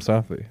Killing Him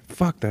Softly.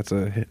 Fuck, that's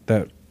a hit.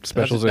 That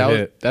special's a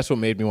hit. That's what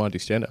made me want to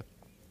do stand up.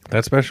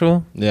 That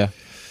special? Yeah.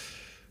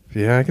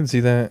 Yeah, I can see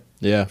that.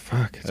 Yeah.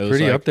 Fuck, it's It was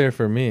pretty like- up there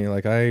for me.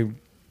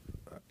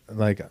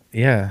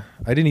 Yeah,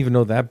 I didn't even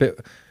know that bit.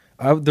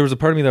 There was a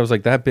part of me that was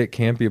like, that bit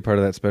can't be a part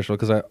of that special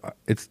because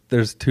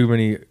there's too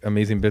many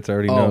amazing bits I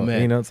already know.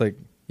 Man. You know, it's like,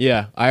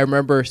 Yeah, I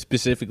remember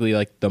specifically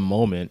like the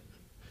moment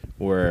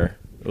where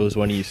it was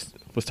when he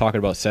was talking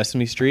about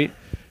Sesame Street,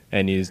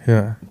 and he's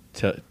yeah,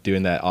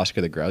 doing that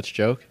Oscar the Grouch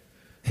joke,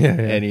 yeah,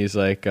 and he's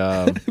like,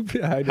 I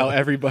know. how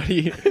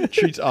everybody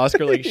treats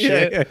Oscar like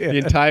shit yeah. the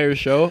entire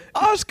show.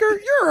 Oscar,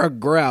 you're a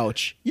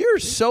grouch. You're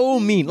so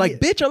mean. Like,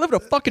 bitch, I live in a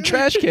fucking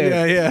trash can.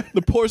 Yeah, yeah.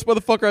 The poorest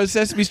motherfucker on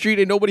Sesame Street,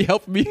 and nobody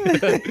helped me.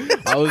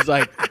 I was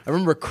like, I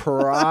remember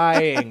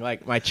crying,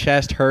 like my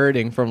chest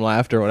hurting from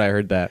laughter when I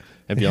heard that,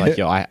 and being like,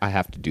 yo, I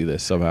have to do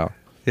this somehow.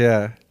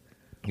 Yeah.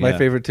 My Yeah.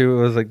 favorite too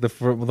was like the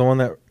one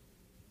that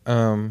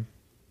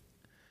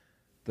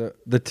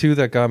the two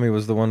that got me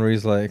was the one where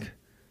he's like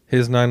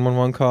his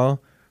 911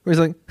 call where he's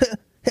like,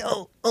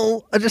 hell,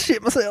 oh, I just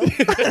shit myself.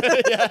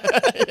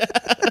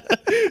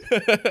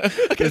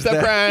 There's that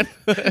brand.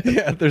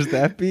 Yeah, there's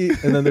that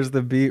beat, and then there's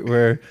the beat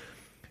where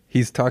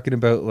he's talking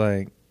about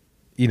like,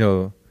 you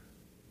know,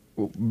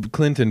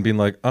 Clinton being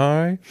like,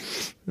 I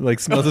like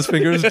smells his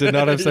fingers, did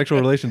not have sexual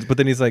relations, but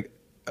then he's like,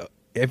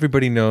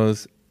 everybody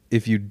knows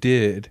if you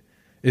did,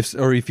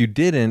 if you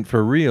didn't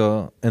for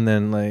real, and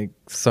then like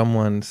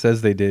someone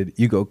says they did,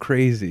 you go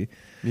crazy.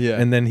 Yeah.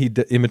 And then he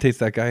imitates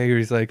that guy here.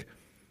 He's like,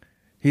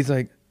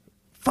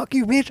 fuck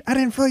you, bitch. I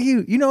didn't fuck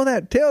you. You know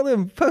that. Tell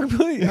them. Fuck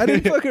me. I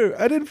didn't fuck her.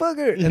 I didn't fuck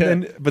her. Yeah. And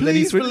then, but then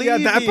he Please switched. Yeah,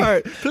 believe that me.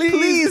 part.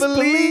 Please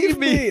believe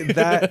me.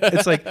 That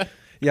it's like,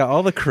 yeah,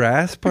 all the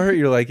crass part.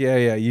 You're like,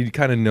 yeah. You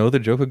kind of know the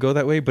joke would go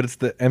that way, but it's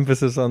the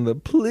emphasis on the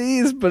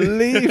please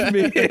believe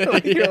me.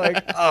 Like, you're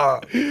like, oh,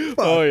 fuck.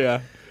 Oh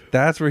yeah.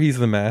 That's where he's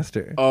the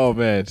master. Oh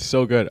man,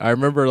 so good. I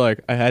remember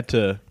like I had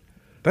to.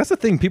 That's the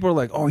thing. People are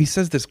like, oh, he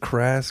says this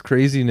crass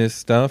craziness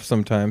stuff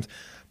sometimes.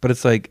 But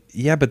it's like,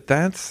 yeah, but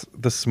that's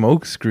the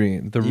smoke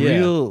screen. The Yeah.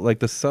 real, like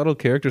the subtle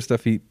character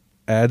stuff he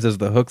adds as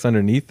the hooks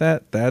underneath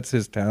that, that's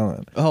his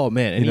talent. Oh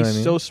man, and You know he's what I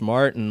mean? so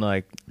smart, and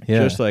like Yeah.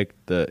 just like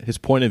his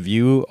point of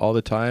view all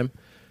the time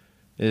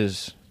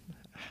is,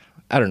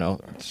 I don't know,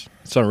 it's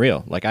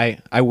unreal. Like I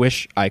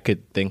wish I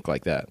could think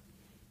like that.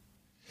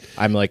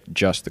 I'm like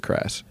just the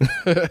crass.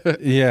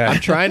 Yeah.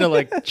 I'm trying to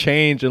like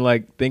change and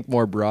like think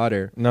more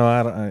broader, No,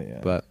 I don't. Yeah.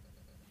 but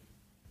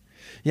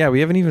Yeah, we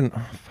haven't even.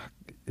 Oh, fuck.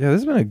 Yeah, this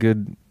has been a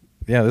good.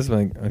 Yeah, this has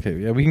been okay.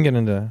 Yeah, we can get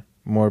into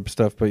more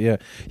stuff, but yeah,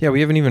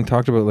 we haven't even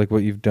talked about like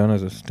what you've done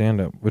as a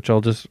stand-up, which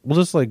we'll just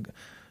like.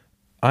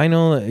 I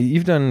know that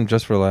you've done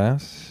Just for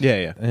Laughs.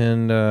 yeah,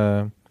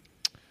 And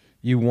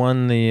you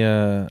won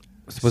the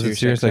was it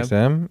Sirius Sirius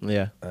XM?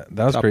 yeah.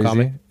 That was Top crazy.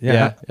 comic. Yeah,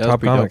 Yeah, that was top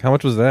pretty comic. dope. How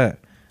much was that?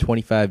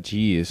 25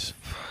 G's.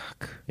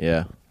 Fuck.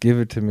 Yeah. Give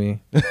it to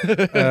me.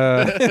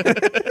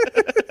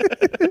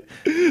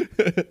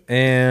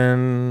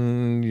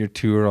 And you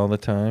tour all the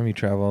time. You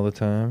travel all the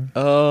time.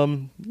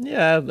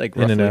 Yeah, like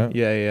In and roughly. out?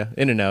 Yeah.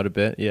 In and out a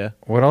bit. Yeah.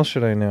 What else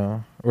should I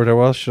know, or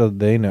what else should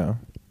they know?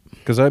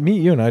 Because I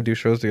meet you and I do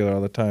shows together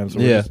all the time. So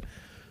Yeah.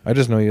 I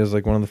just know you as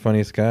like one of the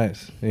funniest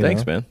guys. you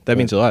Thanks, know? man. That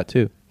means a lot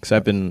too, because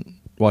I've been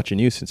watching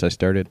you since I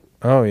started.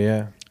 Oh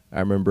yeah. I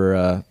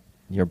remember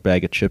your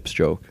bag of chips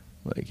joke,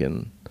 like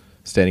in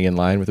standing in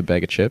line with a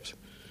bag of chips.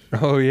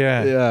 Oh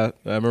yeah. Yeah,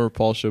 I remember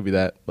Paul showed me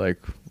that, like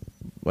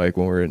when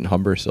we were in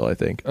Humbersville, I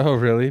think. Oh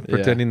really?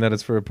 Pretending that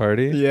it's for a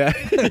party. Yeah,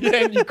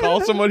 and you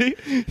call somebody,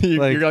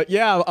 you're like,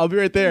 yeah, I'll be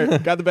right there.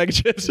 Got the bag of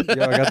chips. Yo,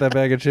 I got that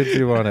bag of chips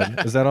you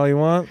wanted. Is that all you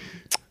want?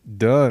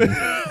 Done.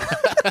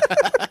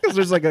 Because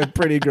there's like a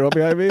pretty girl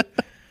behind me.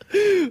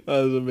 That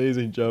was an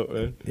amazing joke,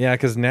 man. Yeah,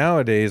 because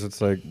nowadays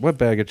it's like, what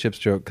bag of chips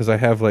joke? Because I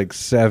have like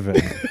 7.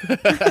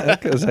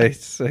 Because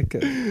it's like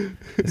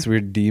this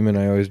weird demon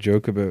I always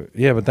joke about.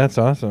 Yeah, but that's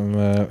awesome.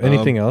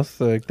 Anything else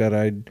like that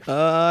I'm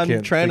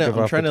Can't trying think to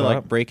of off the like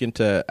top. break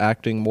into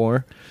acting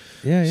more.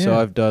 Yeah, yeah. So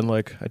I've done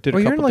like I did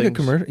Well, a you're couple in like things.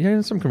 a commercial. You're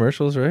in some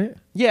commercials, right?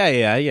 Yeah.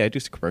 I do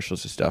some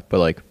commercials and stuff, but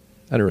like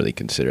I don't really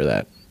consider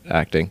that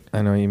acting.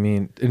 I know what you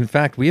mean. In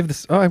fact, we have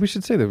this. Oh, we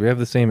should say that we have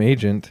the same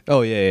agent,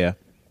 Oh yeah.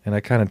 and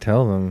I kind of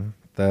tell them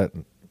that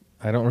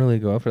I don't really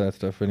go out for that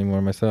stuff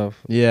anymore myself.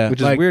 Yeah, which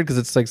is like- weird because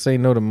it's like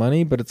saying no to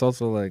money, but it's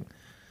also like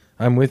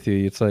I'm with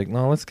you. It's like,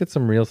 no, let's get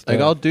some real stuff.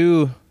 Like I'll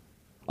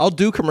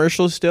do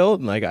commercials still,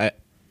 and like I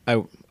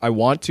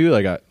want to,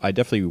 like I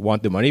definitely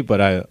want the money,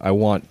 but I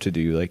want to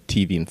do like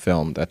TV and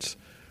film. That's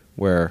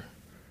where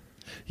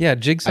Yeah, I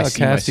Jigsaw see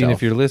casting. myself.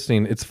 If you're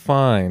listening, it's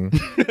fine.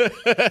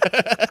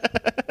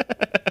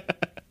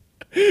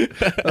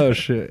 Oh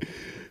shit.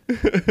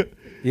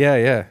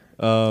 Yeah.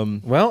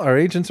 Well, our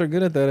agents are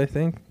good at that, I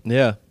think.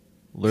 yeah.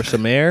 Larissa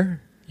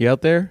Mayer, you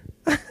out there?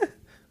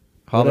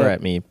 Holler up?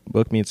 at me,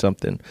 book me in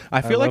something.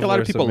 I feel like love a lot of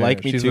Larissa people Mayer.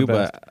 like me She's the too,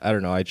 best. but I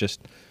don't know. I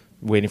just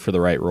waiting for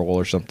the right role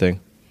or something.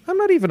 I'm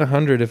not even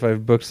 100 if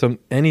I've booked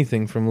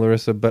anything from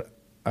Larissa, but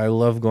I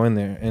love going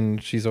there,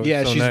 and she's always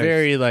Yeah, so she's nice.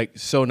 very like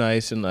so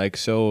nice and like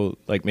so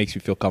like makes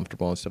you feel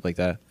comfortable and stuff like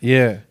that.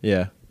 Yeah.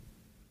 Yeah.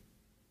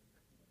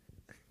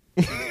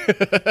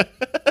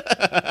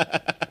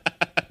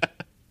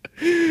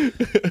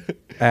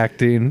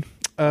 Acting.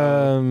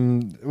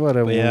 What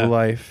a But yeah.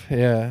 life.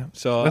 Yeah.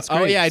 So That's oh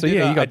great. yeah, I So, did.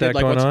 yeah, you got I did that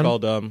like going what's it on?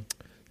 called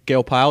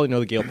Gail Pyle. You know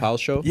the Gail Pyle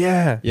show?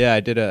 Yeah. Yeah, I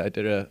did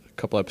a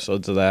couple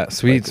episodes of that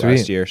Sweet, like,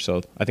 last sweet. year.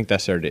 So I think that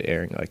started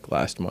airing like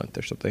last month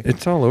or something.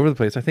 It's all over the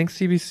place. I think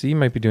CBC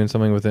might be doing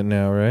something with it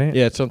now, right?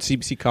 Yeah, it's on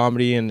CBC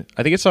Comedy, and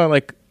I think it's on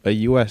like a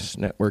U.S.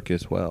 network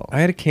as well. I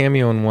had a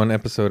cameo in one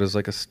episode as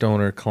like a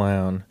stoner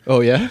clown. Oh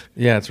yeah,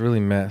 Yeah, it's really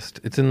messed.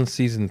 It's in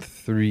season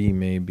 3,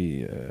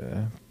 maybe.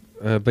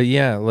 But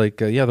yeah,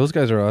 yeah, those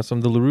guys are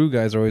awesome. The LaRue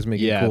guys are always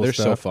making yeah, cool they're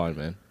stuff. so fun,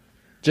 man.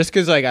 Just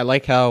because like I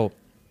like how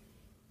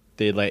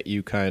they let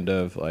you kind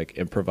of like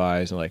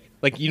improvise and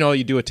like you know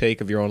you do a take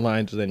of your own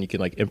lines, and then you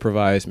can like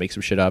improvise, make some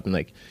shit up, and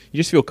like you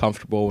just feel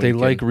comfortable. When They you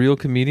can- like real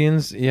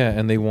comedians, yeah,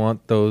 and they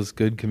want those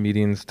good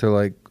comedians to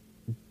like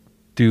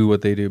do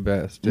what they do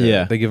best.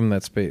 Yeah. They give them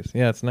that space.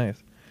 Yeah, it's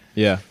nice.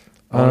 yeah,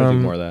 I want to do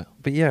Um, more of that.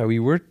 But yeah, we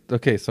were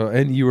okay. So,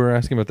 and you were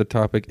asking about the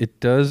topic. It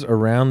does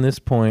around this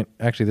point.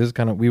 Actually, this is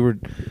kind of we were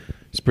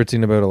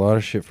spritzing about a lot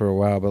of shit for a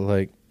while, but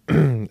like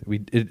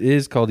it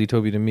is called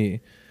Utopia to me.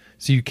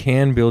 So you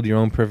can build your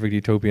own perfect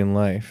utopian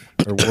life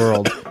or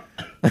world.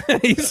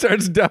 He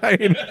starts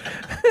dying.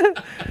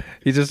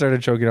 He just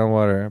started choking on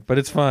water, but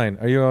it's fine.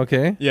 Are you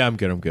okay? Yeah, I'm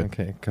good. I'm good.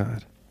 Okay.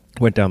 God,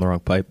 Went down the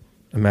wrong pipe.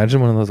 imagine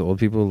one of those old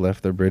people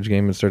left their bridge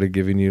game and started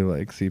giving you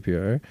like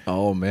CPR,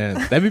 Oh man,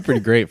 that'd be pretty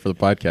great for the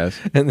podcast.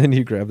 and then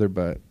you grab their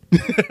butt.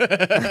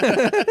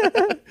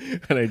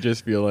 And I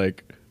just feel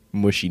like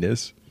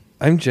mushiness.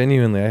 I'm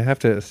genuinely, I have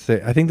to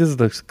say, I think this is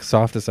the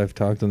softest I've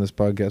talked on this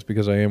podcast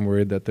because I am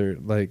worried that they're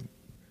like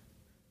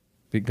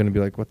going to be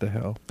like, what the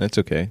hell? That's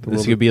okay. The This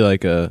world- could be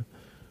like a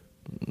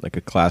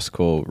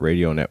classical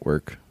radio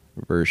network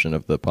version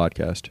of the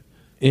podcast.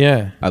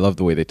 Yeah. I love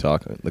the way they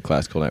talk, the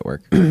classical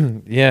network.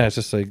 Yeah. It's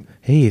just like,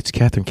 Hey, it's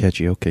Catherine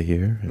Kachioka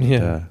here. And,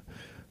 Yeah.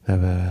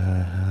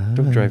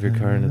 don't drive your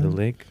car into the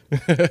lake.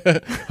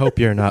 Hope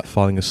you're not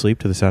falling asleep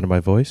to the sound of my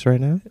voice right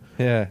now.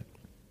 Yeah.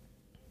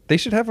 They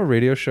should have a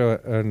radio show.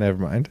 Never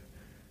mind.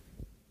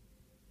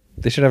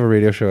 They should have a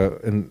radio show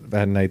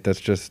at night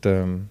that's just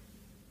a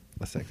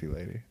sexy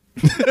lady.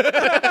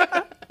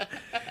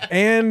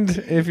 And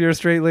if you're a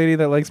straight lady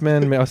that likes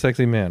men, a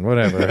sexy man,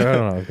 whatever. I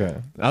don't know. Okay.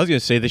 I was gonna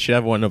say they should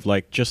have one of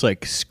like just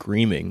like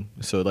screaming,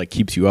 so it like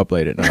keeps you up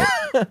late at night.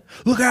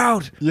 Look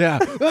out! Yeah,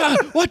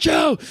 watch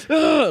out!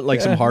 Like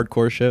some Yeah.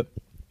 hardcore shit.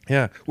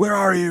 Yeah. Where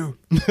are you?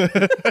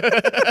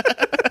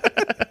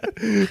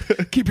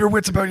 Keep your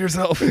wits about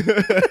yourself.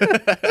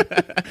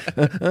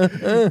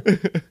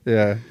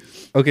 Yeah.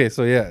 Okay,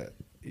 so yeah.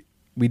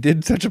 We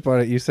did touch upon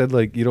it. You said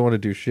like you don't want to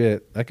do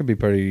shit. That could be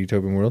part of your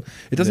utopian world.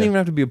 It doesn't Yeah. even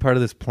have to be a part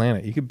of this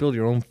planet. You could build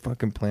your own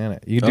fucking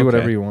planet. You can do Okay.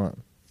 whatever you want.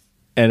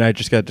 And I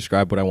just gotta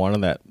describe what I want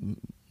in that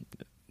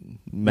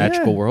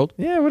magical Yeah. world.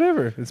 Yeah,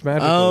 whatever. It's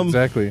magical.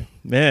 Exactly. It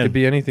Man, could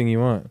be anything you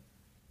want.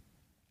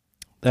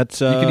 that's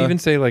You can even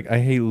say like I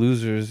hate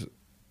losers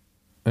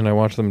and I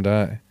watch them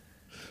die.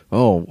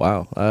 Oh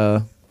wow.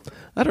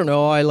 I don't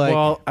know. I like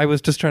well, I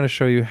was just trying to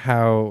show you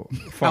how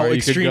far how you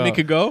extreme could go. they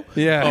could go.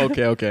 Yeah.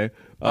 Oh, okay.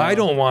 I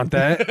don't want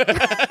that.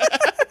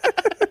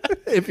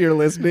 If you're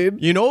listening.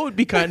 You know, it would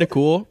be kind of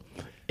cool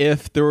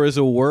if there was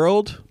a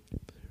world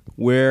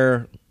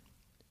where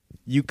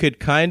you could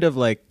kind of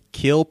like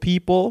kill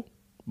people,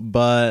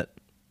 but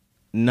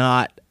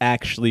not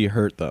actually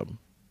hurt them,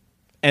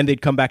 and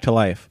they'd come back to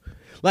life.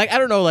 Like I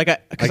don't know, like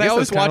because I, guess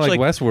always that's kinda watch like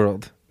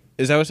Westworld.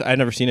 is that what, I've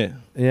never seen it.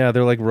 Yeah,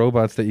 they're like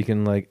robots that you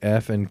can like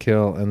F and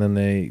kill, and then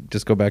they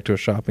just go back to a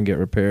shop and get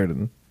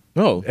repaired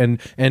Oh, and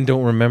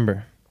don't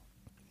remember.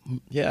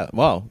 yeah.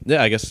 Wow.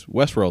 Yeah, I guess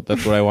Westworld.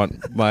 That's what I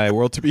want my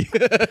world to be.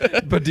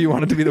 But do you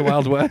want it to be the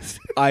Wild West?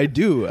 I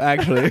do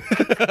actually.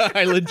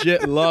 I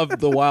legit love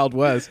the Wild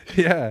West.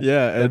 Yeah.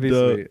 Yeah, That'd and be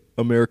sweet.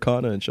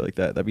 Americana and shit like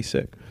that. That'd be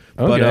sick.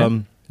 Okay.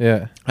 But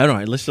Yeah. I don't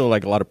know. I listen to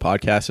like a lot of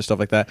podcasts and stuff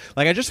like that.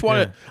 Like I just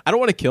want to. Yeah. I don't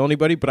want to kill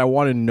anybody, but I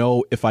want to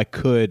know if I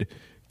could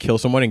kill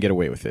someone and get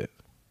away with it.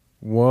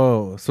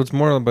 Whoa. So it's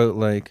more about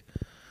like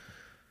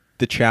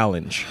The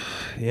challenge.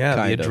 yeah,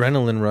 Kind the of.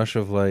 adrenaline rush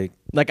of like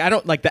Like I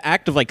don't like the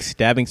act of like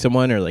stabbing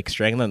someone or like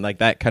strangling them, like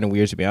that kind of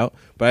weirds me out.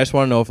 But I just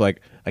want to know if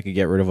like I could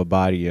get rid of a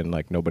body and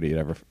like nobody would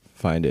ever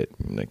find it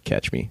and like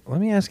catch me.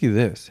 let me ask you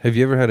this. Have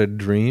you ever had a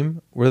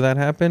dream where that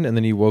happened and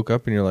then you woke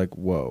up and you're like,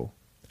 whoa.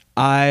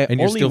 I And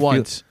you're only still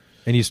once.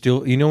 And you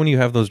still, you know, when you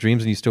have those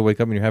dreams and you still wake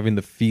up and you're having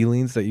the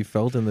feelings that you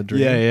felt in the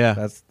dream.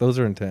 Yeah. Those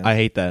are intense. I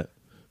hate that.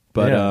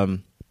 But Yeah.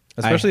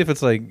 Especially if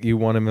it's like you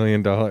won $1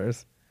 million,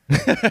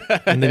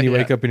 and then you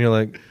wake up and you're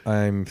like,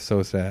 I'm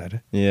so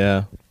sad.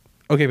 yeah.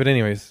 Okay, but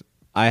anyways,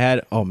 I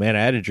had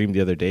a dream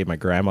the other day. My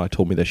grandma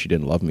told me that she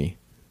didn't love me.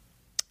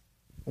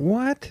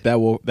 what? That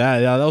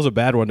was a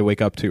bad one to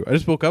wake up to. I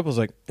just woke up. I was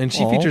like, And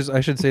she "Aw." features.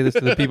 I should say this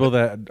to the people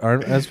that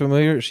aren't as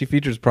familiar. She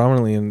features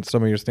prominently in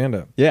some of your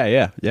stand-up.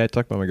 Yeah. I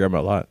talk about my grandma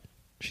a lot.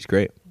 She's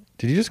great.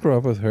 Did you just grow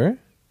up with her?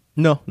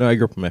 No, I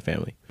grew up with my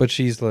family. But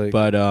she's like,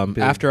 But big.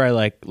 after I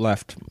like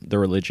left the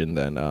religion,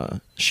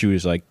 then she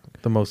was like,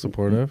 the most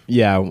supportive.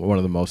 yeah, one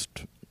of the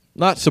most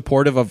not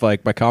supportive of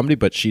like my comedy,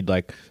 but she'd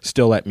like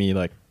still let me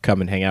like come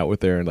and hang out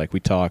with her and like we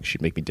talk.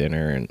 She'd make me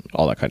dinner and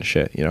all that kind of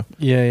shit, you know?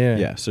 Yeah.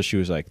 Yeah, so she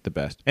was like the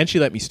best. And she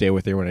let me stay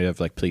with her when I have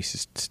like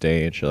places to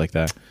stay and shit like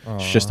that.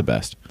 She's just the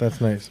best. That's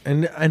nice.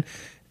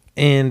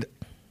 And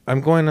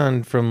I'm going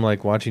on from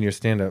like watching your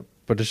stand up,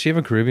 but does she have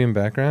a Caribbean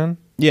background?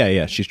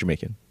 Yeah, she's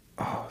Jamaican.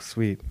 Oh,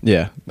 sweet.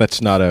 Yeah,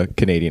 that's not a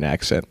Canadian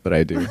accent, but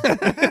I do.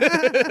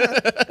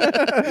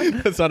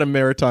 That's not a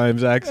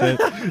Maritimes accent.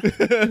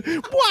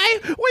 Why?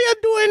 What you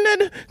doing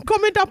and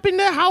coming up in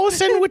the house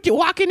and with you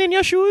walking in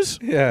your shoes?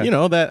 Yeah. You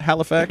know, that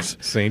Halifax.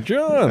 St.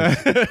 John's.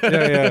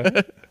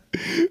 yeah.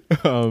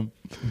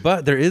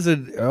 But there is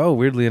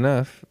weirdly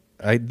enough,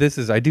 I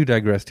do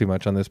digress too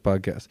much on this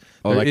podcast.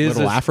 Oh, There like is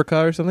Little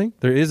Africa or something?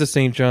 There is a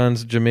St.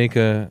 John's,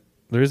 Jamaica.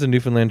 There is a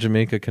Newfoundland,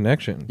 Jamaica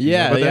connection. You know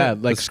Yeah, about yeah,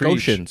 that? like The Screech.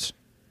 Scotians.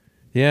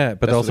 Yeah,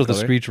 but That's also what the they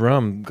call it. Screech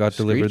rum got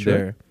delivered Screech, right?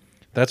 there.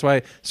 That's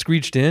why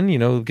Screeched In,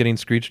 getting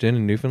Screeched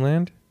in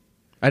Newfoundland.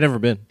 I've never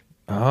been.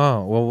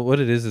 Oh, well, what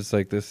it is, it's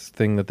like this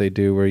thing that they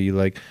do where you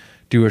like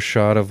do a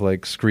shot of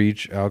like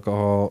Screech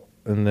alcohol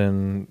and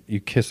then you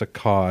kiss a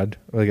cod,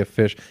 like a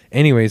fish.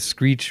 Anyways,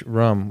 Screech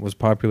rum was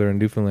popular in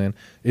Newfoundland.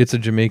 It's a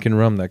Jamaican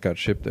rum that got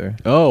shipped there.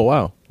 Oh,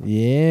 wow.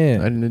 Yeah.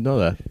 I didn't know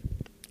that.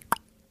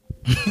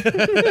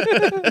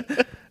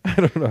 I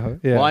don't know.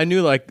 Yeah. Well, I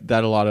knew like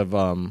that a lot of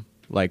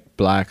like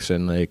blacks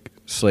and like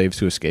slaves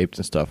who escaped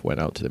and stuff went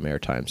out to the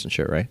Maritimes and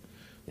shit, right?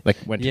 Like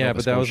went to yeah, Nova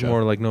but that was Scotia.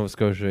 more like Nova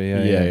Scotia.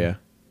 Yeah.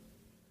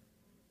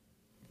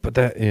 But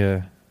that,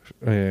 yeah.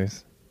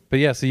 Anyways. But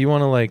yeah, so you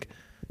want to like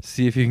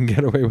see if you can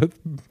get away with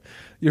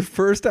your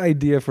first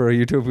idea for a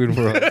utopian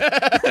world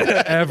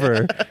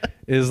ever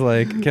is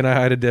like, can I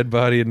hide a dead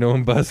body and no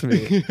one busts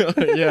me?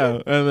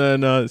 Yeah,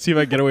 and then see if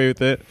I get away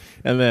with it,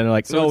 and then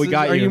like, So we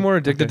got are you. you more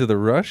addicted Okay. to the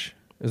rush?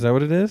 Is that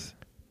what it is?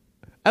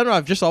 I don't know.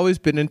 I've just always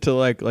been into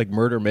like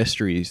murder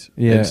mysteries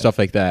Yeah. and stuff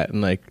like that,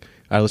 and like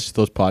I listen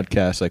to those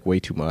podcasts like way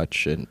too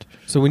much, and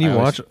So when you I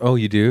always- watch,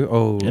 you do?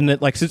 Oh, and then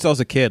like since I was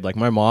a kid, like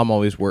my mom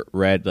always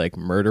read like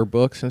murder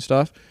books and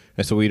stuff,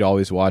 and so we'd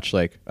always watch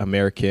like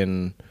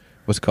American.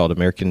 What's it called?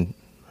 American.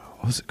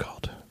 What was it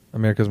called?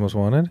 America's Most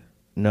Wanted?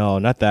 No,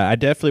 not that. I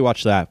definitely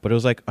watched that, but it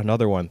was like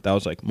another one that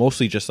was like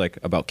mostly just like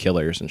about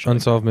killers and shit.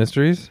 Unsolved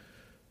Mysteries?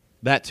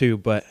 That too,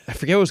 but I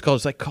forget what it was called.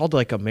 It's like called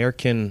like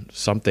American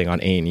something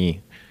on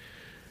A&E.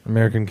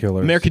 American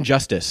Killers. American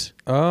Justice.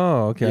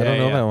 Oh, okay. I Yeah, don't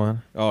know yeah. that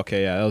one. Oh,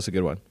 okay, yeah, that was a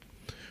good one.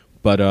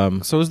 But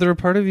So is there a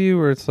part of you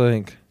where it's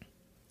like,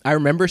 I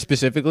remember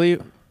specifically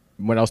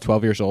when I was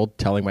 12 years old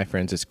telling my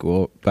friends at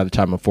school by the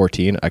time I'm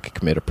 14 I could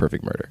commit a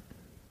perfect murder.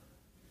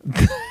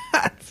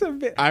 that's a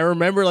bit. I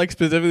remember like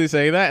specifically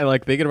saying that and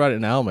like thinking about it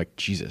now I'm like,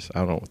 Jesus, I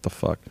don't know what the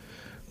fuck.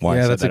 Why I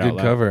Yeah, said that's a that out good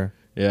loud. cover.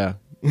 Yeah.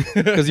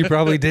 Because you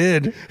probably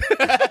did.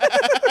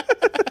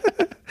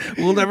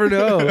 We'll never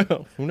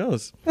know. Who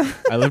knows?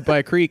 I live by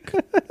a creek.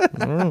 I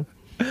don't know.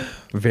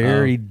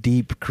 Very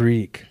deep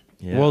creek.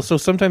 Yeah. Well, so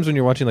sometimes when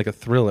you're watching like a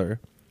thriller,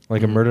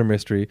 like a murder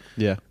mystery,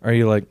 Yeah. are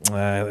you like,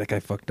 that guy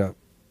fucked up?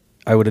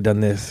 I would have done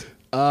this.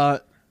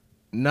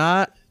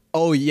 Not.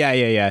 Oh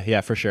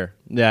yeah, for sure.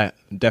 Yeah,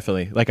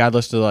 definitely. Like I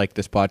listened to like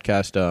this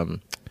podcast.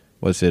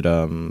 Was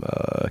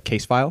it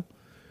Case File?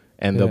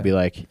 And they'll Yeah. be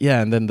like,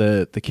 yeah, and then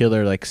the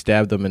killer like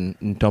stabbed them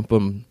and dumped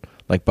them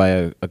like by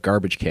a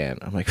garbage can.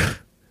 I'm like,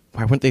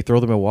 why wouldn't they throw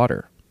them in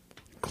water?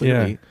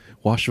 Clearly, Yeah.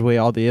 wash away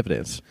all the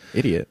evidence.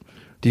 Idiot.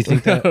 Do you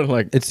think that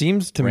Like, it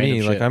seems to me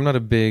random like shit. I'm not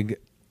a big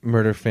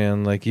murder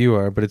fan like you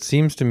are, but it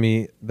seems to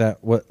me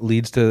that what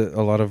leads to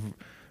a lot of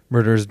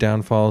murders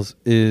downfalls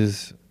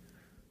is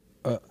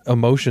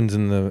emotions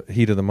in the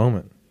heat of the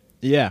moment.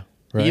 Yeah.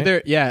 Right?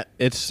 Either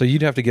it's So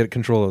you'd have to get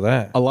control of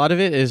that. a lot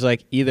of it is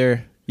like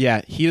either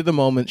heat of the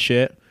moment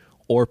shit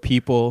or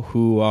people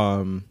who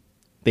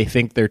they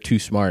think they're too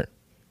smart.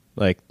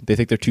 Like they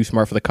think they're too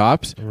smart for the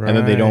cops and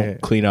then they don't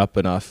Right. clean up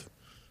enough.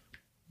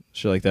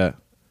 Shit like that.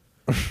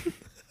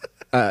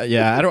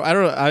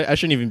 I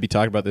shouldn't even be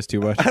talking about this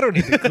too much. I don't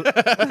need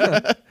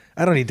to.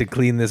 I don't need to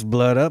clean this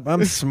blood up.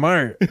 I'm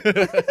smart.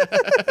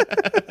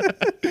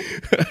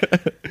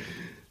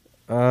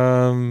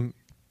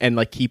 And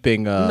like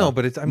keeping No,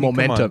 but it's- I mean, come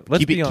momentum. on.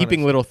 Let's be Keeping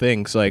honest. little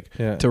things like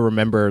Yeah. to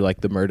remember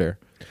like the murder.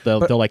 They'll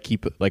like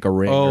keep like a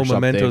ring Oh, or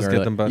something. mementos or, get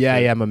like- them busted.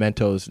 Yeah,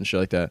 mementos and shit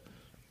like that.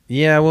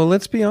 Yeah, well,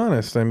 let's be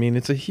honest. I mean,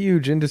 it's a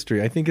huge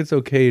industry. I think it's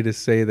okay to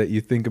say that you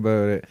think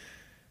about it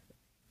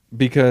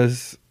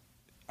because,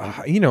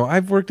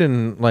 I've worked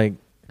in like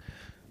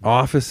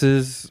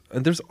offices.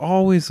 And there's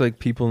always like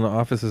people in the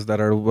offices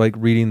that are like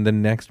reading the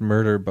next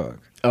murder book.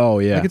 Oh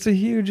yeah. Like it's a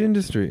huge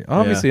industry,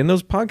 obviously, and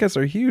those podcasts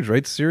are huge,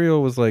 right?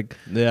 Serial was like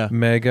Yeah.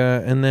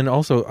 mega, and then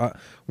also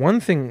one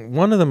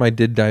of them I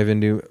did dive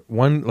into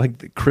like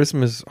the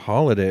Christmas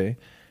holiday.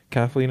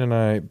 Kathleen and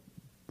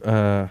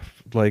I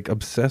like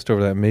obsessed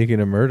over that Making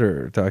a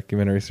Murder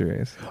documentary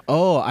series.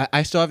 Oh,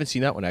 I still haven't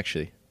seen that one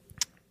actually.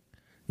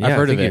 Yeah, I've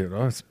heard I of think it.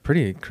 it's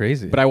pretty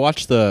crazy. But I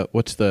watched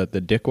what's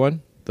the dick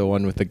one? The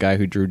one with the guy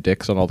who drew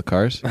dicks on all the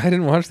cars? I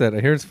didn't watch that.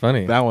 I hear it's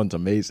funny. That one's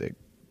amazing.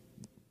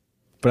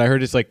 But I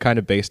heard it's like kind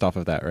of based off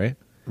of that, right?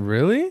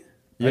 Really? I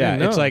Yeah,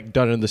 didn't it's know. like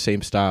done in the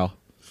same style.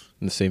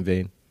 in the same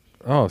vein.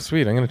 Oh,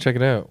 sweet! I'm gonna check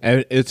it out.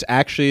 And it's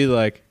actually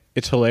like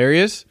it's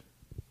hilarious,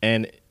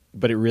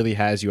 but it really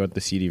has you on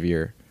the seat of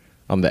your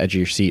on the edge of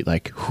your seat.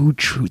 Like, who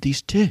drew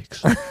these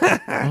ticks?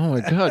 Oh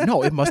my god!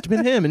 No, it must have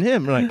been him and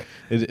him. Like,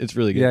 it's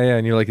really good. Yeah, yeah.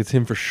 And you're like, it's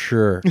him for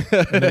sure.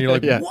 And then you're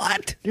like, Yeah.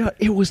 what? Yeah,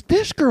 it was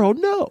this girl.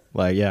 No,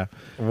 like, yeah,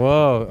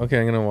 Whoa. Okay,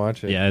 I'm gonna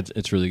watch it. yeah,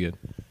 it's really good.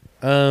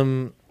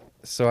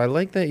 So I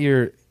like that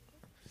your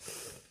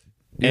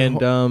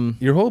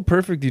whole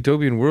perfect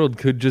utopian world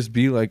could just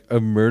be like a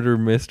murder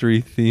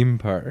mystery theme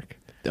park.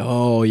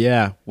 Oh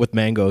yeah, with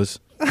mangoes.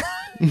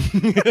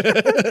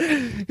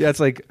 Yeah, it's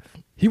like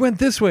he went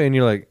this way, and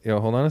you're like, yo,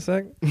 hold on a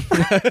sec.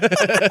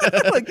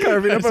 Like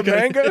carving up a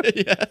mango.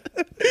 Yeah.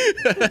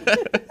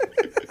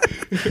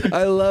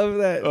 I love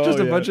that. Oh, Just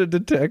a yeah. bunch of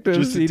detectives,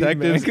 Just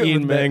detectives eating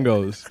eating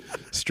mangoes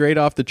straight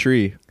off the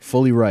tree,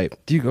 fully ripe.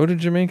 Do you go to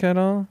Jamaica at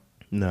all?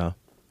 No,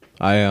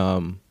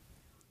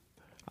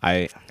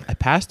 I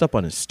passed up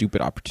on a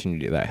stupid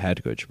opportunity that I had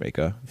to go to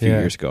Jamaica a few Yeah.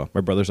 years ago.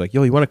 My brother's like,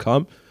 "Yo, you want to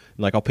come? And,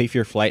 like, I'll pay for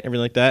your flight and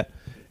everything like that."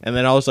 And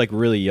then I was like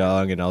really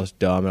young and I was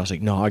dumb and I was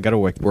like, "No, I got to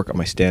work on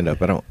my stand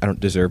up. I don't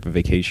deserve a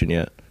vacation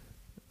yet."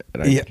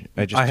 And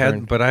I just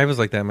turned. but I was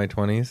like that in my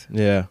 20s.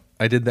 Yeah,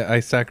 I did that. I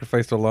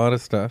sacrificed a lot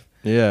of stuff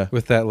yeah,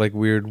 with that like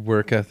weird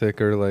work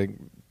ethic or like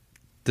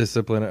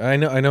discipline. I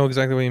know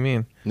exactly what you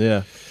mean.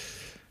 yeah.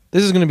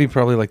 This is going to be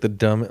probably like the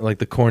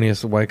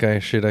corniest white guy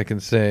shit I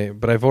can say,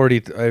 but I've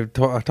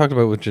talked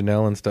about it with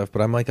Janelle and stuff,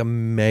 but I'm like a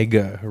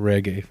mega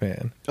reggae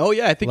fan. Oh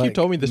yeah, I think you Like,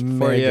 told me this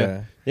before. Yeah,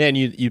 mega. yeah, and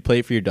you play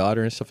it for your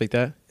daughter and stuff like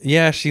that.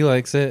 Yeah, she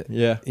likes it.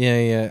 Yeah,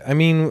 Yeah. I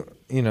mean,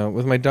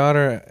 with my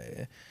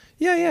daughter,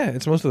 yeah,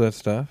 it's most of that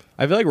stuff.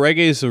 I feel like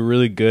reggae is a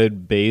really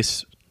good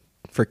base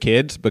for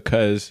kids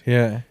because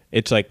Yeah.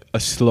 it's like a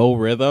slow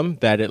rhythm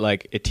that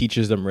it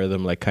teaches them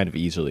rhythm like kind of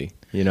easily,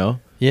 you know?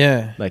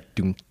 Yeah. Like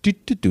doom, doom,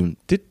 doom,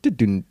 doom,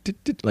 doom,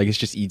 doom, like it's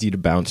just easy to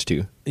bounce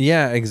to.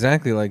 Yeah,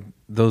 exactly. Like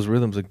those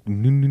rhythms, like,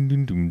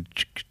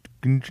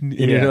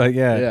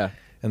 Yeah.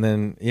 And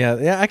then, yeah.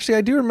 Actually,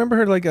 I do remember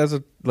her like as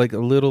a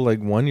little like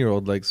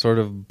 1-year-old, like sort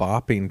of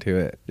bopping to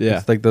it. Yeah.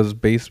 It's like those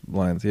bass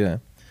lines. Yeah.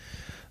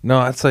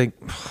 No, it's like,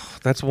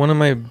 that's one of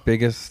my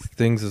biggest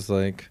things is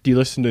like, Do you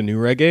listen to new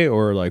reggae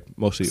or like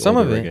mostly some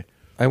older of it. reggae?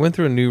 I went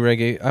through a new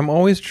reggae. I'm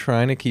always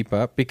trying to keep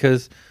up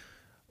because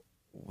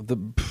the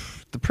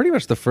pretty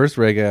much the first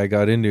reggae I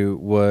got into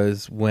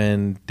was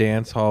when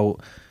dance hall,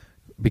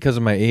 because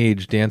of my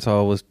age, dance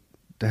hall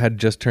had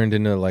just turned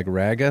into like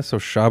raga. So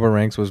Shabba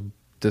Ranks was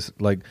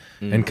just like,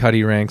 and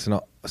Cuddy Ranks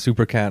and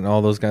Supercat and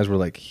all those guys were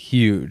like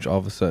huge all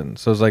of a sudden.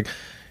 So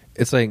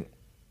it's like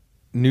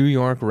New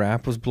York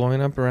rap was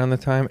blowing up around the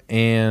time,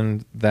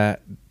 and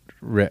that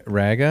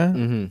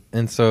raga,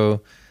 and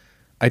so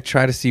I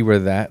try to see where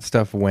that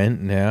stuff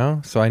went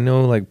now. So I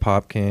know like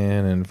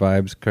Popcan and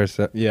Vibes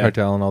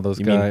Cartel and all those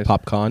You guys. mean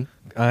Popcorn?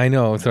 I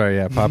know. Sorry,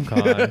 yeah,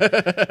 Popcorn.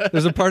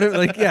 There's a part of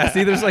like, yeah.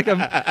 See, there's like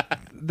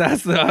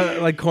that's the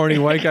like corny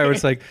white guy where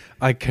it's like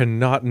I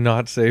cannot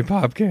not say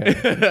Popcan.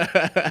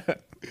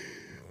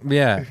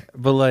 Yeah,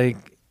 but like,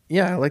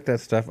 yeah, I like that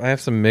stuff. I have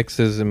some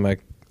mixes in my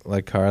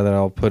like car that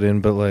I'll put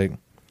in, but like,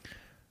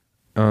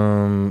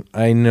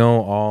 I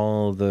know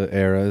all the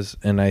eras,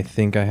 and I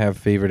think I have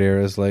favorite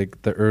eras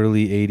like the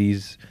early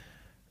 '80s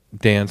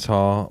dance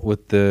hall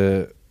with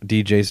the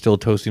DJ still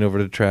toasting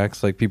over the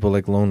tracks, like people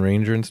like Lone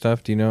Ranger and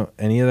stuff. Do you know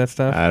any of that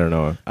stuff? I don't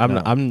know.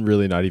 No. I'm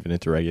really not even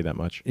into reggae that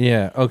much.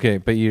 Yeah, okay,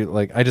 but you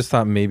like, I just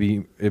thought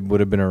maybe it would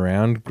have been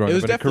around growing It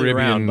was up in a definitely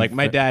Caribbean. around. Like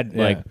my dad,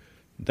 Yeah. like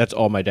that's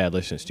all my dad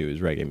listens to is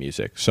reggae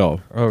music.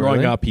 So Oh, growing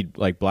really? up, he'd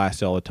like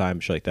blast it all the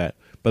time, shit like that.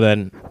 But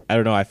then I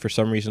don't know. I for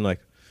some reason like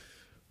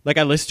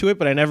I listened to it,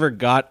 but I never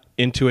got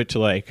into it to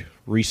like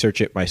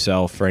research it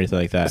myself or anything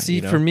like that. See,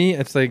 you know? for me,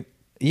 it's like,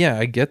 yeah,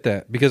 I get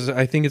that because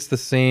I think it's the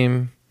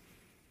same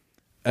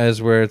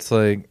as where it's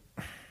like,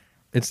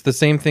 it's the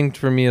same thing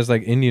for me as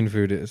like Indian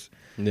food is.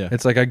 yeah,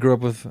 It's like I grew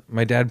up with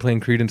my dad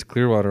playing Creedence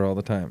Clearwater all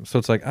the time. So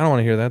it's like, I don't want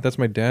to hear that. That's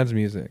my dad's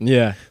music.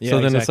 yeah. So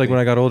then it's like when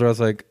I got older, I was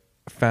like,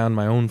 found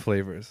my own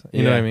flavors.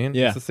 You know Yeah. what I mean?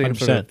 Yeah, It's the same 100%.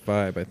 sort of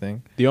vibe, I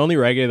think. the only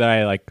reggae that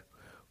I like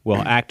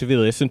will actively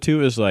listen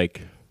to is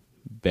like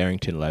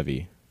Barrington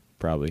Levy,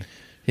 probably.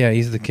 Yeah,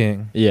 he's the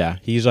king. Yeah,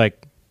 he's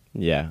like,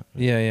 yeah,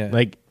 Yeah.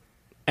 like,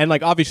 and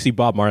like obviously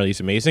Bob Marley's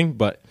amazing,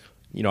 but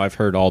you know I've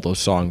heard all those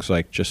songs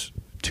like just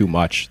too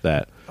much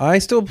that. I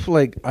still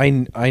like,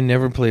 I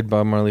never played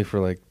Bob Marley for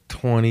like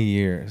 20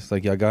 years.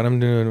 Like, I got him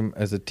doing him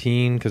as a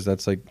teen because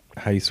that's like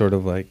how you sort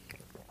of like,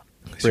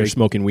 You're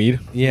smoking weed.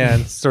 yeah,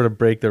 and sort of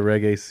break the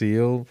reggae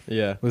seal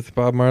Yeah, with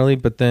Bob Marley.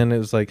 But then it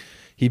was like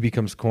he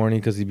becomes corny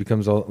because he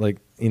becomes all like,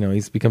 he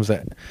becomes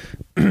that.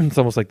 It's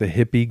almost like the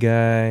hippie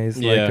guys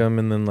like Yeah. him,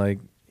 and then like,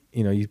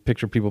 you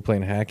picture people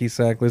playing hacky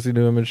sack listening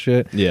to him and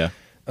shit. yeah.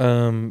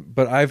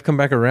 But I've come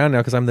back around now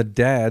because I'm the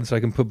dad, so I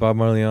can put Bob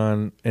Marley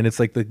on, and it's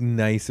like the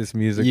nicest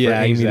music for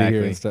Yeah, Amy to hear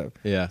exactly. and stuff.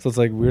 Yeah. So it's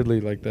like weirdly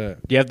like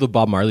that. Do you have the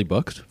Bob Marley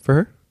books for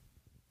her?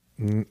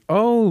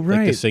 Oh, right.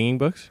 Like the singing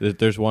books?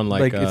 There's one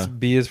like, it's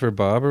B is for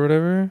Bob or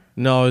whatever.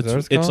 no, Is that what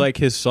it's it's called? like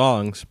his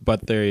songs,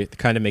 but they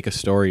kind of make a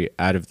story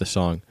out of the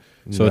song.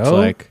 So it's No?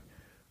 like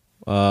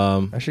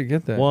I should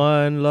get that.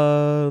 One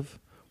love,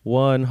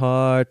 one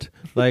heart,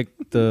 like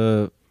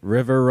the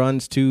river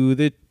runs to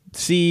the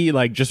sea,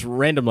 like just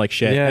random like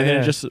shit. Yeah, and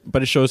then yeah.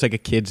 but it shows like a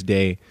kid's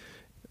day,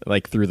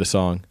 like through the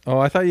song. Oh,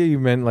 I thought you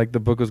meant like the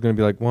book was going to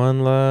be like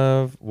one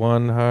love,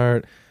 one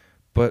heart,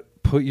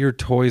 but put your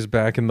toys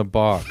back in the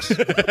box.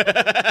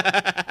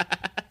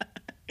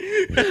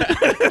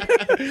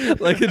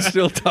 Like it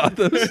still taught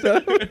them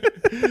stuff.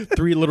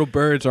 3 little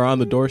birds are on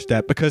the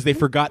doorstep because they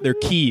forgot their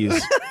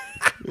keys.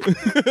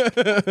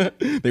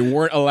 They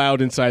weren't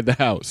allowed inside the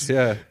house.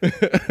 Yeah.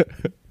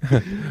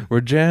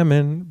 We're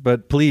jamming,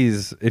 but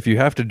please, if you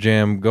have to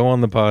jam, go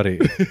on the potty.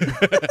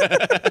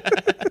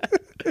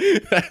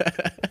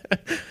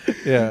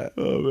 Yeah.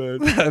 Oh man,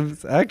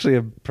 That's actually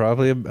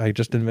I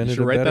just invented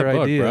should a write better that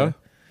book, idea. bro.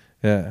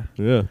 Yeah.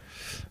 Yeah.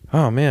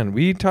 Oh man,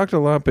 we talked a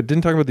lot, but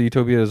didn't talk about the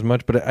Utopia as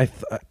much. But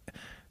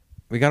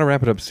we got to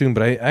wrap it up soon.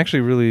 But I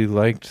actually really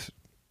liked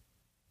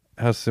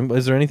how simple.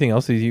 Is there anything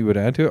else that you would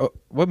add to it? Oh,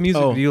 what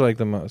music do you like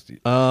the most?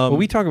 Well,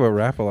 we talk about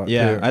rap a lot.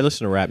 Yeah, too. I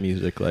listen to rap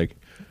music like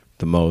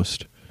the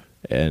most.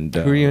 And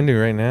Who are you into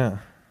right now?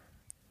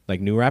 like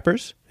new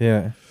rappers?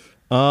 Yeah.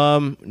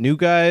 New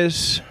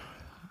guys.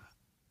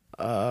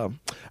 I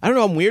don't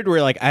know. I'm weird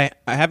where like I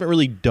haven't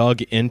really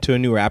dug into a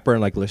new rapper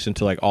and like listened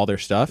to like all their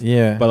stuff.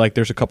 Yeah. But like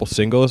there's a couple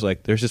singles.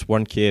 Like there's this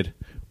one kid,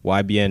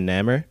 YBN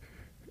Nammer,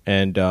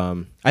 and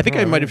I think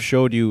I might have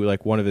showed you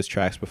like one of his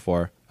tracks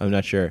before. I'm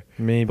not sure.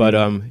 Maybe. But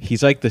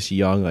he's like this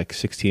young like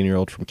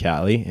 16-year-old from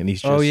Cali, and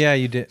he's just Oh yeah,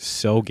 you did.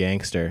 so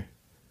gangster.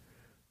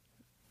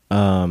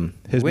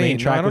 His Wait, main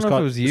no, track I don't was know if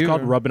called it was it's you.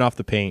 called Rubbing Off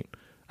the Paint.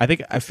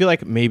 I feel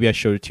like maybe I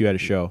showed it to you at a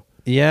show.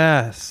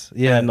 Yes.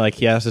 Yeah. And like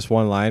he has this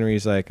one line where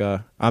he's like,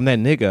 I'm that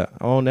nigga.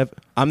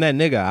 I'm that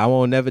nigga. I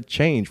won't never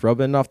change.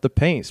 Rubbing off the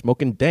paint,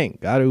 smoking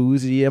dank. Got a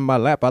Uzi in my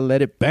lap. I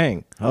let it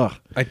bang. Ugh.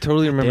 I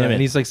totally remember Damn that. it.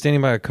 And he's like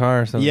standing by a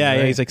car or something. Yeah, right?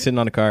 yeah. He's like sitting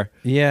on a car.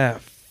 Yeah.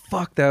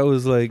 Fuck, that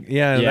was like,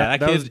 that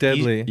was kid,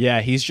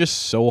 deadly. he's just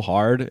so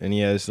hard, and he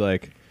has a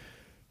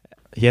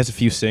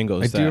few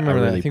singles. I that do remember are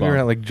that. really I think we were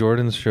bomb. at like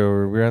Jordan's show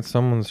or we were at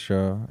someone's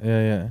show.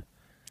 Yeah.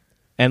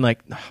 And like,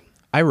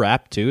 I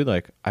rap too.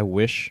 Like, I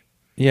wish.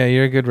 Yeah,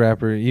 you're a good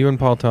rapper. You and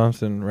Paul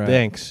Thompson rap.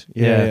 Thanks.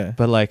 Yeah, Yeah.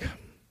 But like,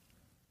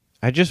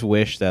 I just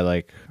wish that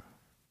like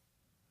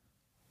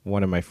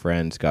one of my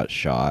friends got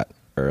shot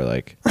or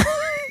like,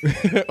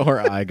 or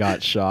I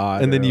got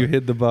shot. And then or, you like-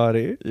 hid the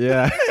body.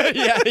 Yeah.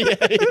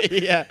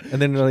 yeah.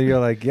 And then you're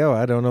like, yo,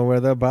 I don't know where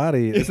the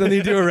body is. And then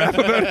you do a rap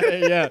about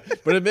it. Yeah.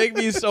 But it makes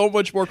me so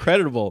much more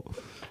credible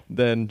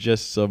than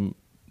just some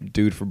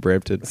dude from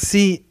Brampton.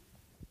 See,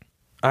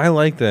 I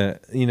like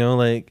that. You know,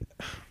 like,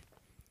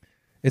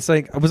 it's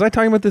like, was I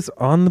talking about this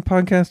on the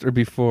podcast or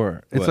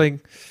before? It's What?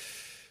 like,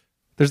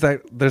 there's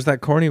that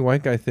corny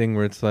white guy thing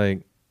where it's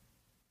like,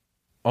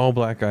 all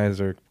black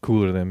guys are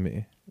cooler than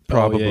me.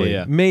 Probably.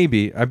 yeah.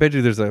 Maybe. I bet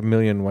you there's a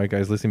million white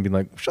guys listening being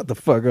like, shut the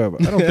fuck up.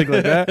 I don't think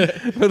like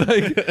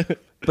that.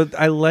 But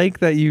I like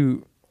that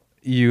you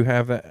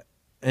have that.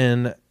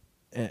 And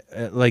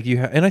like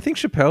and I think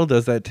Chappelle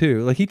does that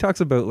too. Like he talks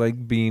about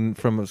like being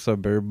from a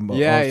suburb.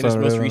 Yeah, in his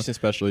most recent. recent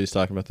special, he's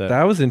talking about that.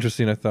 That was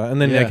interesting, I thought. And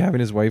then Yeah. like having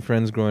his white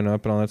friends growing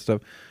up and all that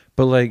stuff.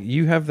 But like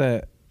you have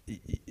that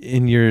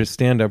in your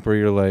stand up where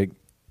you're like,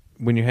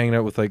 when you're hanging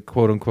out with like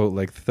quote unquote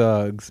like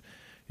thugs,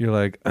 you're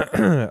like,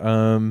 you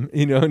know,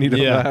 and you don't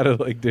know how to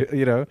like do,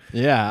 you know.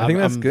 Yeah, I think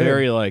that's I'm good.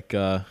 very like,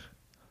 I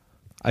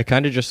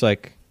kind of just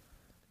like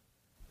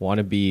want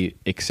to be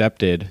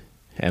accepted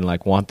and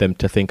like want them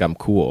to think I'm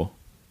cool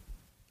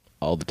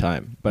all the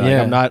time. But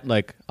Yeah.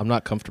 I'm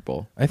not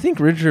comfortable. I think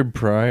Richard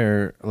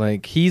Pryor,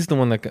 like he's the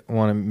one that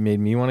made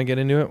me want to get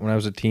into it. When I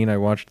was a teen, I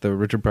watched the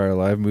Richard Pryor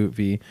live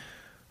movie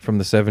from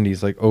the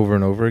 70s like over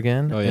and over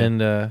again. Oh, yeah.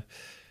 And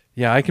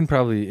yeah, I can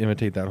probably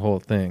imitate that whole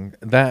thing.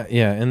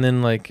 And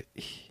then like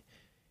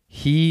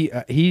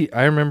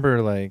I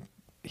remember like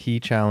he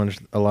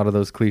challenged a lot of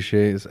those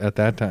cliches at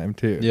that time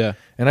too. Yeah.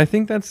 And I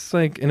think that's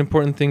like an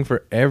important thing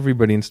for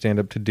everybody in stand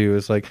up to do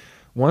is like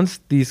once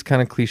these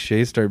kind of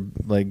cliches start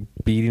like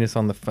beating us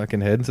on the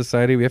fucking head in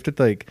society, we have to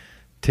like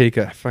take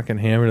a fucking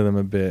hammer to them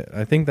a bit.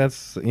 I think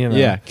that's, you know.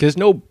 Yeah, because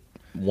no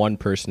one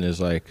person is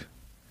like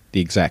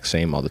the exact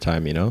same all the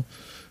time, you know?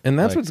 And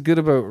that's Like- what's good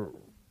about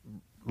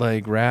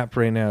like rap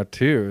right now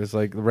too. Is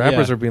like the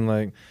rappers Yeah. are being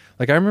like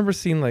I remember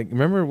seeing like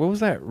remember what was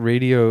that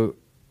radio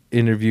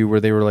interview where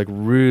they were like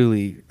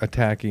really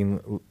attacking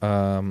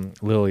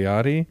Lil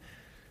Yachty?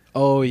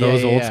 Oh, yeah.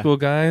 Those old school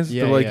guys.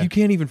 Yeah, They're like, yeah. you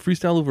can't even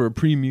freestyle over a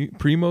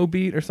primo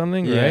beat or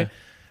something, Yeah. right?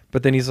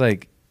 But then he's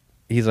like,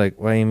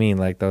 what do you mean?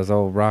 Like those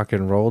old rock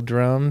and roll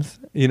drums,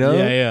 you know?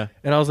 Yeah, yeah.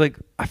 And I was like,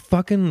 I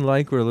fucking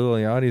like where Lil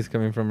Yachty's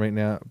coming from right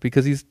now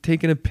because he's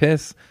taking a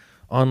piss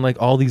on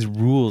like all these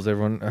rules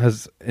everyone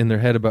has in their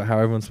head about how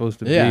everyone's supposed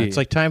to Yeah, be. it's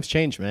like times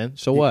change, man.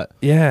 So what?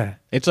 Yeah.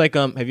 It's like,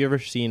 have you ever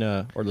seen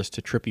or listened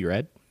to Trippie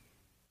Redd?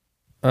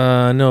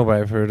 No, but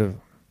I've heard of.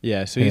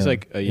 Yeah, so he's Yeah.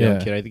 like a young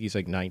Yeah. kid. I think he's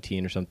like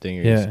 19 or something,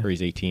 or, Yeah.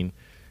 he's 18.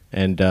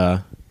 And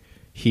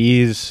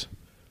he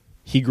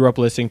he grew up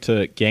listening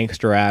to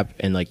gangster rap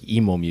and like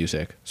emo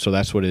music, so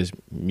that's what his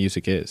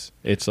music is.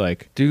 It's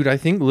like, Dude, I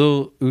think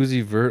Lil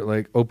Uzi Vert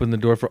like opened the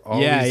door for all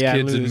these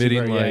kids Lil Uzi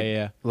admitting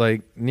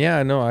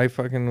Vert, no, I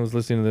fucking was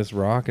listening to this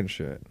rock and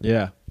shit.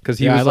 yeah, Because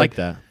he yeah, was I like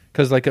that.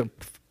 Because like a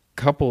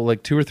couple,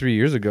 like 2 or 3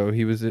 years ago,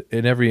 he was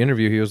in every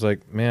interview. He was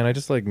like, "Man, I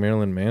just like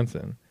Marilyn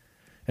Manson,"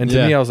 and to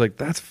Yeah. me, I was like,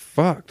 "That's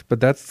fucked," but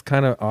that's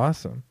kind of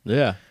awesome.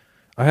 Yeah,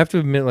 I have to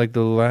admit, like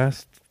the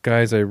last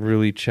guys I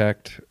really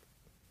checked,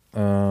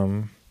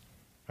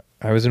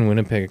 I was in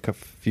Winnipeg a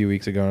few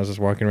weeks ago, and I was just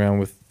walking around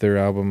with their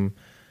album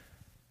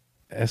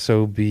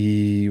SOB,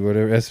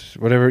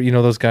 whatever. You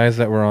know those guys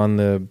that were on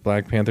the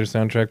Black Panther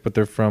soundtrack, but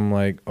they're from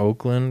like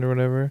Oakland or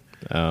whatever,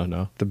 oh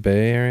no, the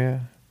Bay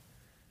Area.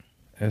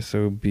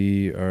 SOB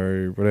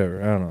or whatever.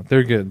 I don't know.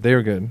 They're good. They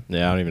were good.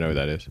 yeah, I don't even know who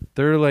that is.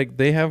 They're like,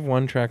 they have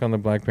one track on the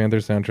Black Panther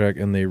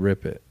soundtrack and they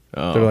rip it.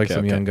 Oh, They're like okay,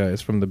 some okay. young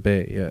guys from the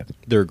Bay. Yeah.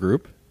 They're a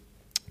group.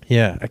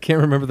 Yeah. I can't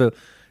remember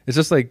it's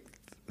just like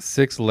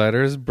 6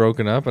 letters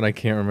broken up and I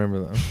can't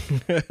remember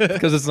them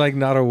because it's like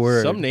not a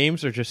word. Some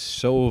names are just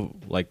so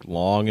like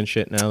long and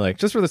shit now. Like,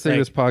 Just for the sake of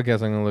like- this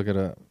podcast, I'm going to look it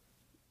up.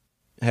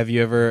 have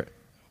you ever?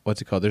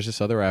 What's it called? There's this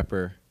other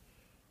rapper,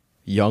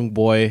 Young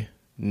Boy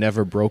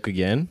Never Broke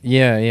Again.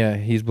 Yeah.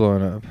 He's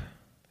blowing up.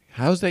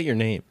 How's that your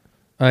name?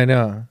 I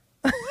know.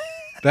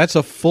 That's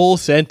a full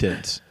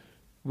sentence.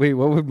 Wait,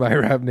 what would my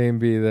rap name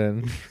be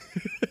then?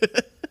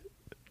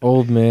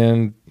 Old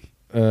man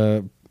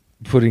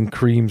putting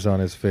creams on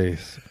his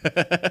face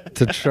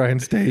to try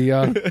and stay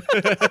young.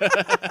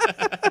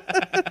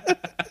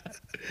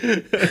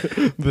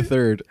 The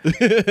third.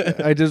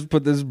 I just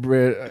put this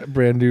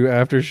brand new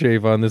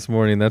aftershave on this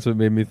morning. That's what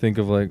made me think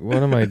of like, what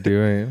am I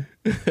doing?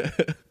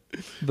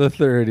 The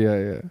third,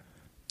 yeah.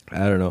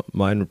 I don't know.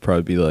 Mine would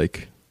probably be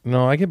like,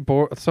 No, I get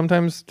bored.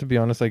 Sometimes, to be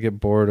honest, I get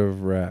bored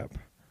of rap.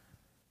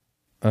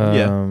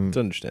 yeah, it's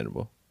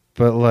understandable.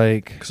 But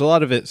like, Because a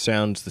lot of it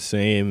sounds the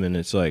same, and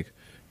it's like,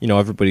 you know,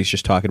 everybody's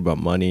just talking about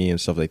money and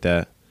stuff like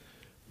that.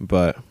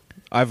 But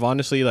I've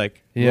honestly,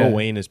 like, Yeah. Lil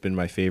Wayne has been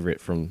my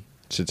favorite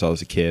since I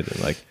was a kid.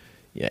 And, like,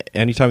 yeah,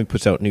 anytime he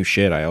puts out new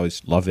shit, I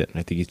always love it. And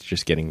I think he's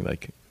just getting,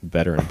 like,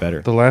 better and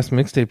better. the last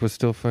mixtape was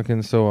still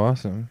fucking so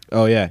awesome.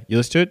 Oh, yeah. You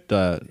listen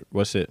to it?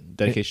 What's it?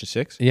 Dedication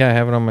 6? Yeah, I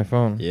have it on my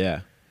phone.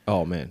 Yeah.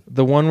 Oh, man.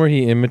 The one where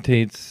he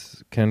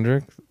imitates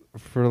Kendrick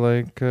for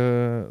like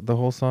the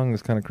whole song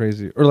is kind of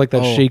crazy, or like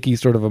that Oh. shaky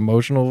sort of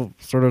emotional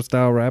sort of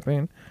style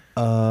rapping.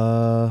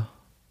 I'm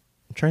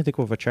trying to think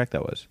of what track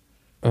that was.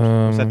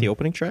 Was that the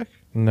opening track?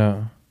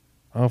 No,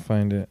 I'll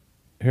find it.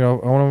 Here, I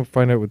want to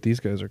find out what these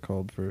guys are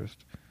called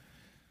first.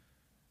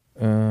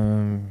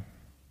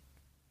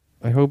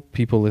 I hope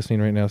people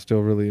listening right now still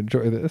really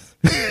enjoy this.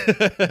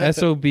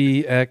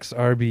 SOBXRBE.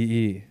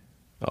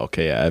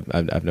 Okay, yeah,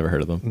 I've never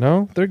heard of them.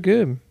 No, they're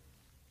good.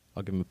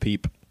 I'll give them a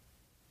peep.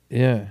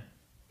 Yeah.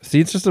 See,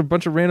 it's just a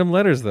bunch of random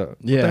letters, though. What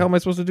Yeah. the hell am I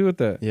supposed to do with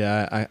that?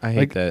 Yeah, I hate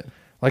Like- that.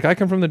 Like, I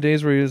come from the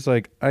days where he was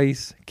like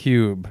Ice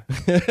Cube,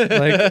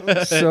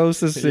 like so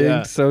succinct,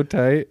 Yeah. so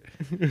tight.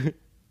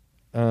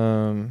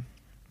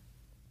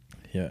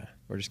 Yeah,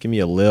 Or just give me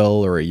a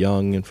Lil or a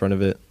Young in front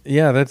of it.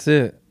 yeah, that's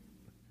it.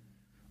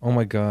 Oh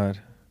my god,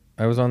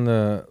 I was on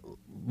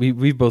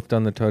we've both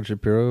done the Todd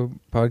Shapiro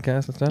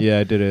podcast and stuff. Yeah,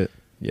 I did it.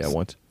 Yeah,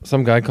 once.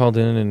 Some guy called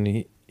in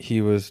and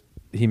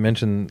he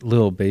mentioned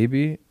Lil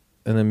Baby,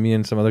 and then me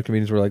and some other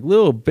comedians were like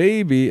Lil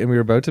Baby, and we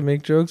were about to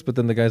make jokes, but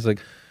then the guy's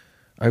like,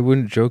 I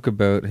wouldn't joke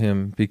about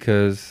him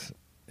because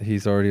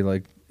he's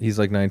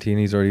like 19,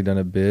 he's already done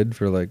a bid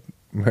for like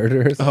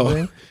murder or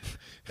something.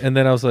 And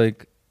then I was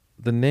like,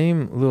 the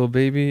name Lil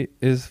Baby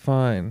is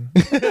fine.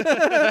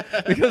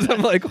 Because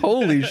I'm like,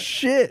 holy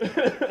shit.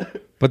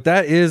 But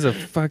that is a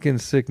fucking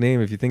sick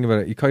name if you think about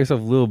it. You call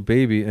yourself Lil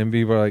Baby and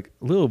people are like,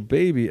 Lil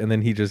Baby, and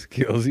then he just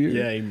kills you.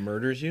 Yeah, he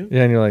murders you.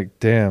 Yeah, and you're like,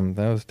 damn,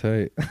 that was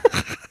tight.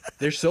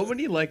 There's so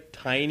many like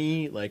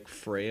tiny, like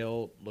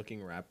frail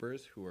looking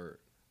rappers who are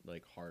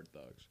like hard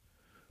thugs.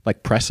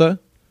 Like Pressa,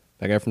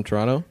 that guy from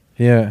Toronto.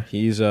 Yeah.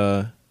 He's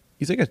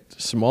like a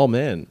small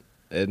man,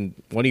 and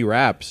when he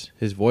raps,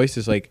 his voice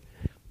is like,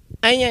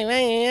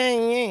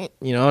 you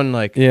know, and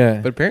like, Yeah.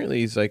 But apparently,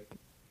 he's like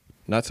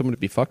not someone to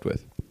be fucked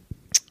with.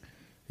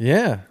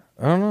 Yeah.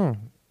 I don't know.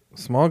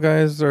 Small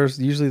guys are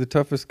usually the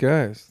toughest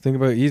guys. Think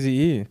about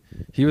Eazy-E.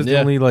 He was the Yeah.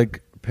 only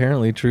like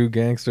apparently true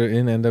gangster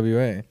in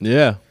NWA.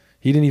 Yeah,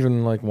 He didn't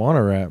even like want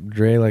to rap.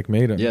 Dre like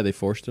made him. yeah, they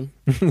forced him.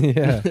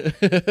 yeah.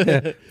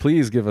 Yeah.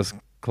 Please give us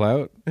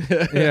clout.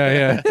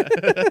 Yeah.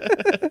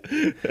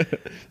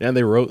 And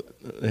they wrote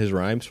his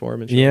rhymes for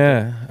him and shit.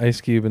 Yeah.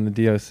 Ice Cube and the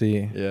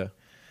DOC. Yeah.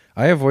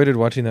 I avoided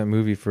watching that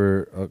movie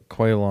for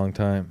quite a long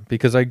time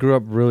because I grew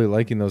up really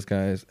liking those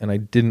guys and I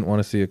didn't want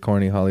to see a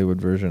corny Hollywood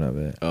version of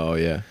it. Oh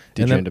yeah. Did And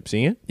you then- end up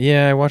seeing it?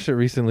 Yeah, I watched it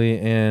recently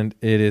and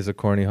it is a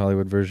corny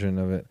Hollywood version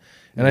of it.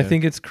 And I Yeah.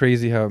 think it's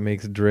crazy how it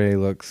makes Dre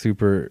look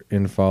super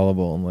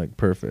infallible and like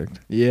perfect.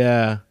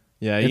 Yeah.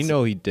 Yeah. You It's-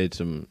 know he did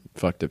some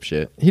fucked up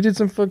shit. He did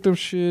some fucked up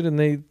shit and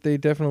they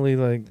definitely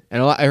like,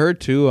 And I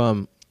heard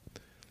too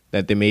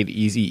that they made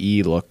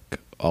Eazy-E look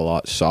a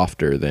lot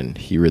softer than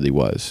he really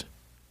was.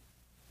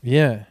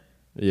 yeah.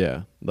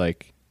 Yeah,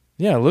 like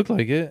Yeah, it looked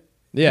like it.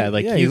 yeah,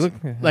 like Yeah, he's he look-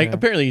 like yeah.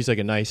 apparently he's like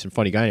a nice and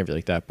funny guy and everything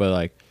like that. But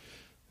like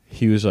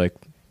he was like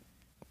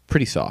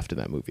pretty soft in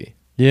that movie.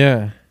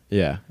 Yeah.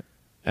 Yeah,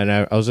 and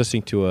I was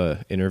listening to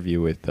a interview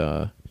with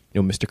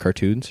Mr.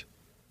 Cartoons.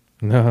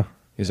 No.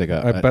 He's like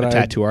I- a but I-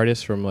 tattoo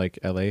artist from like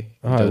L.A.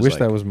 Oh, I wish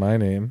that was my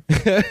name.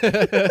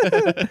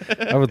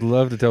 I would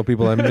love to tell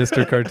people I'm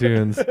Mr.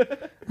 Cartoons.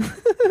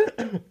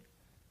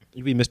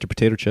 You'd be Mr.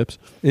 Potato Chips.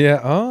 Yeah.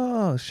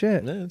 Oh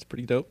shit. Yeah, that's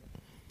pretty dope.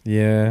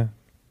 Yeah.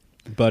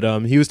 But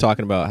he was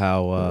talking about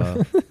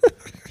how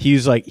he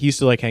used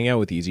to like hang out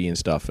with Easy and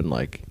stuff, and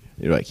like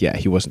you're like, yeah,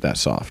 he wasn't that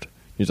soft.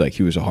 He's like,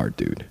 he was a hard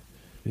dude.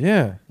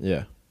 Yeah.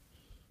 Yeah,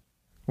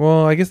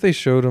 Well, I guess they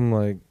showed him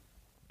like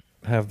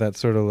have that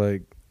sort of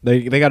like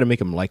they got to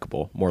make him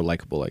more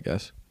likable, I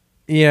guess.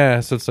 yeah.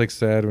 So it's like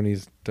sad when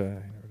he's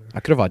dying. I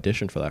could have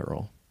auditioned for that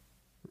role.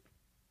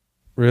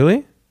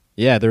 Really?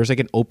 Yeah, there was like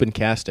an open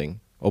casting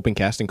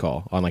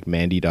call on like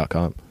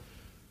Mandy.com,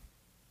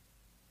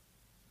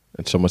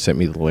 and someone sent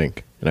me the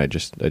link, and I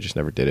just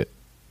never did it.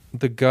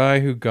 The guy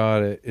who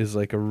got it is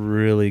like a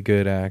really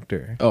good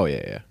actor. Oh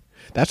yeah.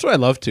 That's what I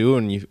love too.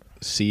 When you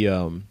see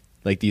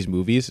like these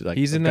movies, like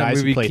He's the in that guys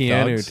who movie play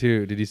Keanu thugs.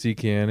 too. Did you see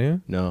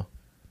Keanu? No.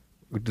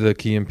 The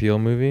Key and Peele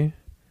movie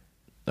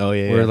Oh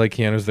yeah. where yeah. like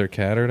Keanu's their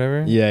cat or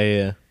whatever.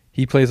 yeah.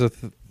 He plays a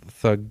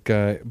thug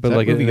guy, but Is that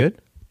like movie good?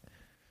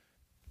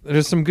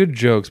 There's some good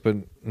jokes, but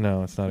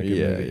no, it's not a good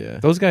Yeah, movie. yeah.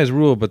 Those guys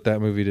rule, but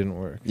that movie didn't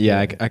work. Yeah,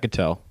 I could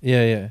tell.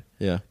 Yeah.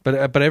 Yeah.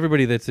 But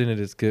everybody that's in it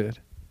is good.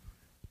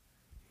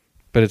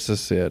 But it's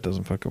just it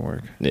doesn't fucking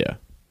work. Yeah.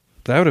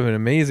 That would have been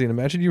amazing.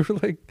 Imagine you were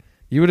like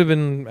you would have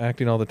been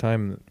acting all the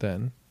time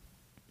then,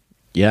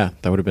 Yeah,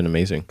 that would have been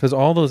amazing. because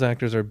all those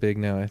actors are big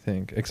now. I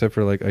think, except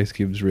for like Ice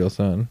Cube's real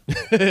son.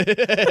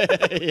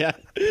 Yeah.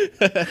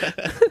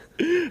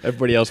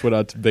 Everybody else went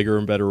on to bigger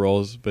and better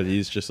roles, but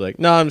he's just like,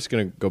 no, I'm just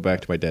going to go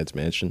back to my dad's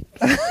mansion.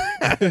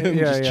 And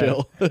just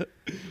chill.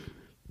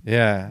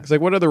 Yeah. It's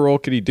like, what other role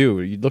could he do?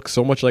 He looks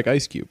so much like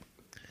Ice Cube.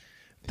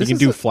 This He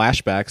can is do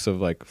flashbacks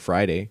of like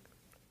Friday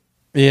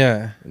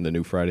Yeah. in the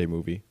new Friday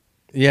movie.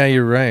 Yeah,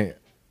 you're right.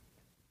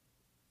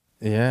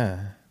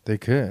 Yeah, they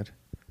could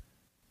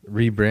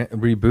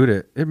reboot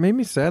it. It made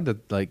me sad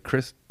that like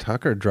Chris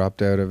Tucker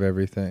dropped out of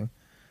everything.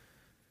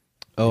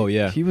 Oh,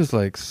 yeah. He was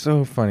like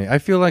so funny. I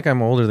feel like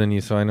I'm older than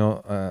you, so I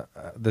know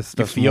this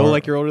You stuff. feel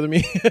like you're older than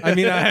me? I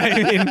mean,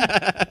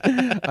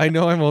 I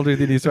know I'm older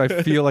than you, so I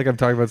feel like I'm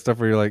talking about stuff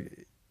where you're like,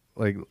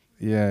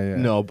 yeah.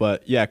 No,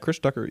 but yeah, Chris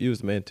Tucker, he was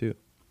the man too.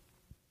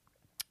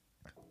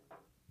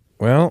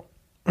 Well,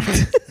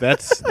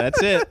 That's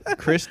it.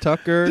 Chris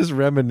Tucker just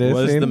reminiscing.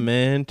 was the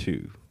man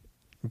too.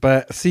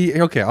 But see,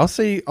 okay, I'll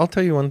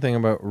tell you one thing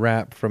about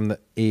rap from the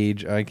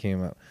age I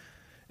came up.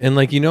 And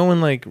like, you know,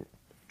 when like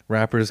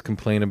rappers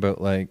complain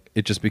about like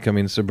it just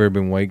becoming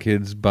suburban white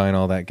kids buying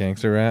all that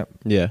gangster rap,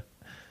 Yeah.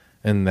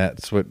 and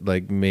that's what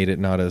like made it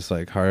not as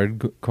like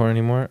hardcore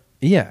anymore.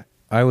 Yeah,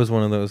 I was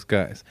one of those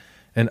guys.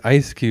 And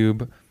Ice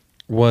Cube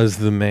was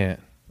the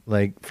man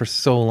like for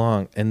so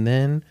long. And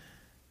then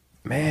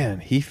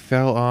man, he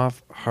fell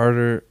off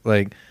harder.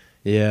 Like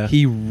Yeah.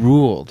 he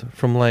ruled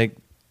from like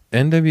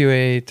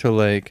NWA to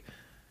like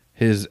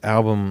his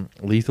album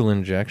Lethal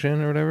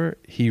Injection or whatever.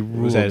 He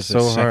ruled was that his so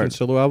second hard.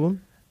 solo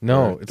album?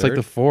 No, or it's like third?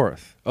 the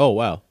fourth. Oh,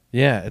 wow.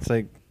 Yeah, it's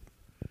like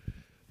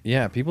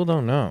yeah, people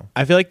don't know.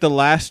 I feel like the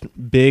last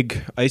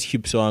big Ice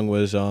Cube song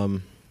was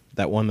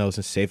that one that was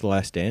in Save the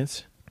Last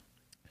Dance.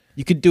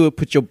 You could do it,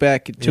 put your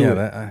back into Yeah, it.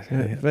 that-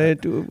 If I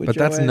do it, put but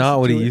your that's ass not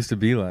what he into it. used to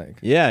be like.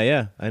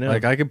 Yeah, I know.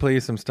 Like I could play you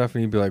some stuff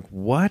and you'd be like,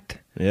 "What?"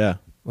 yeah.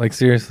 Like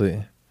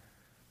seriously.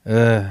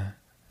 Oh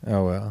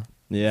well.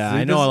 Yeah, See,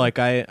 I know. this- Like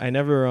I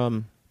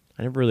never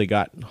really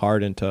got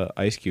hard into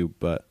Ice Cube,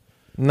 but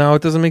No,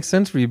 it doesn't make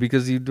sense for you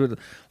because you do it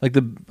like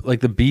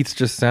the beats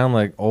just sound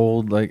like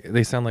old, like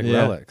they sound like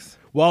Yeah. relics.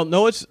 well,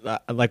 no, it's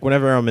like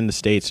whenever I'm in the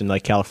States in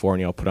like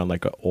California, I'll put on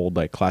like an old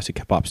like classic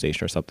hip hop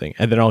station or something,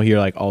 and then I'll hear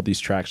like all these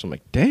tracks. I'm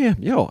like,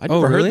 damn, yo, I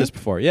never really? heard this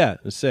before. Yeah,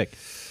 it's sick.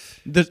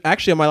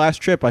 Actually, on my last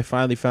trip, I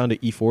finally found an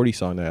E40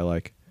 song that I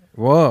like.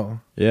 Whoa.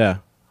 Yeah,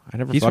 I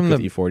never He's fucked from with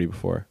the- E40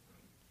 before.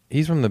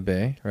 He's from the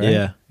Bay, right?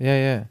 Yeah.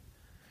 Yeah.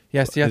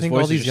 Yeah, see, I His think voice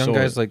all is these just young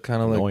so guys like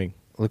kind of like annoying.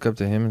 look up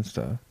to him and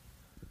stuff.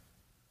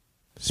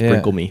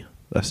 Sprinkle Me.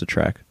 That's the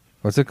track.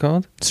 What's it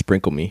called?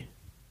 Sprinkle Me.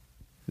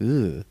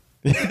 Ugh.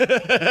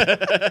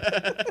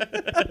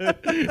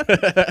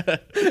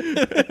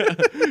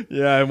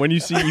 Yeah, and when you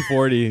see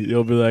E40,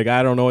 you'll be like,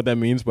 I don't know what that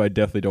means, but I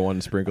definitely don't want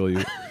to sprinkle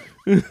you.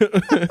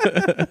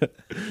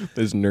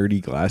 Those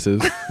nerdy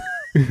glasses.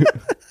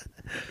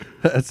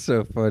 That's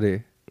so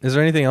funny. Is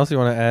there anything else you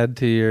want to add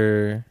to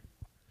your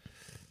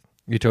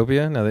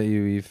Utopia now that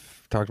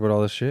you've talked about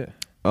all this shit?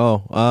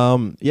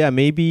 Oh, yeah,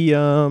 maybe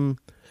a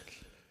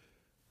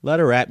lot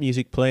of rap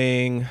music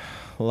playing,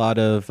 a lot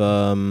of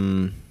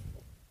I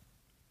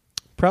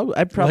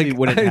probably Like,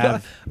 wouldn't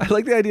have. I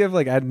like the idea of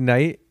like at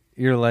night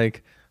you're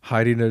like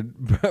hiding a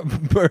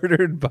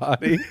murdered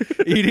body,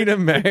 eating a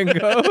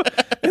mango,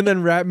 and and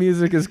then rap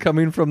music is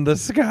coming from the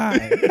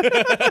sky.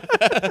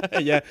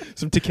 Yeah,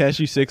 some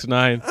Takeshi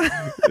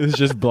 6ix9ine is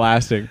just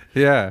blasting.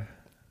 Yeah.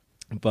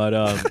 But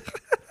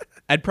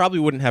I'd probably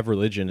wouldn't have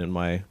religion in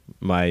my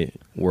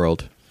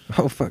world.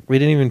 Oh fuck, we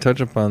didn't even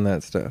touch upon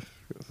that stuff.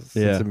 Since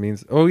Yeah. it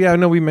means. Oh yeah,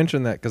 no, we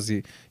mentioned that because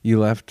you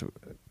left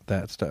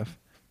that stuff.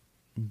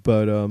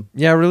 But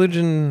Yeah,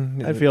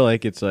 religion. I feel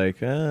like it's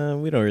like we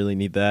don't really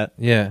need that.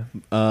 Yeah.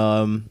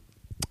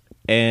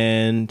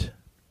 And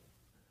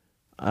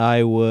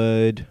I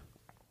would,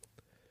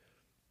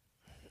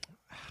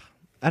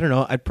 I don't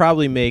know. I'd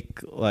probably make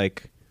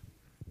like,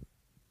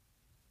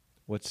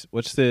 what's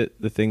the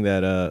thing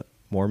that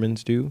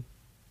Mormons do?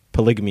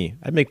 Polygamy.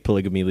 I'd make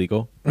polygamy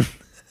legal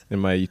in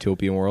my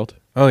utopian world.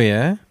 Oh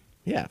yeah.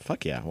 Yeah,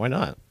 fuck yeah. Why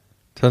not?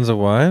 Tons of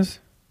wives.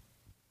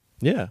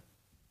 Yeah.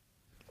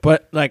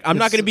 But like, I'm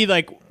not It's- going to be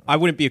like, I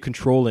wouldn't be a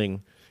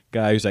controlling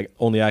guy who's like,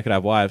 only I could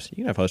have wives. You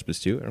can have husbands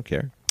too. I don't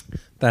care.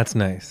 That's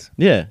nice.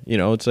 Yeah. You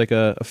know, it's like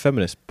a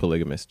feminist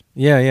polygamist.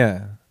 Yeah,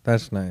 yeah.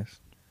 That's nice.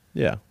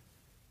 Yeah.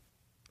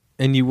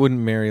 And you wouldn't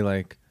marry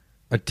like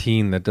a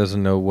teen that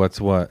doesn't know what's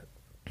what.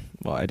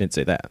 Well, I didn't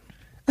say that.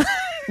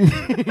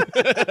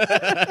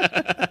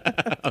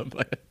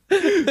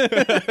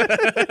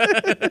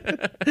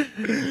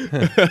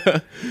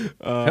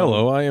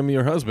 Hello, I am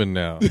your husband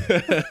now.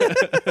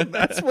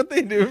 That's what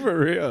they do for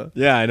real.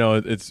 Yeah, I know.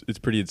 It's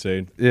pretty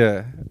insane.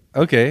 Yeah.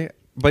 Okay.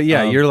 But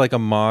yeah, you're like a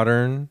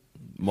modern,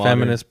 Modern.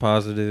 feminist,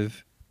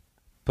 positive,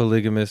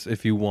 polygamist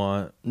if you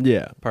want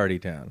Yeah. party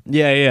town.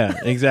 Yeah,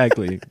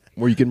 exactly.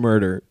 Where you can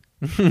murder.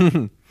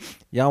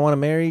 Y'all want to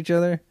marry each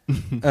other?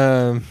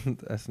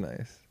 That's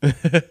nice.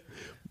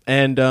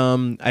 And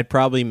I'd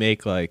probably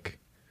make like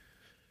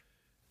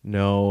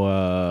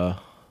probably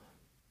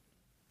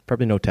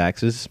no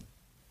taxes.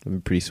 That'd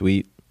be pretty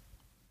sweet.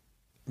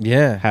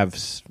 Yeah. Have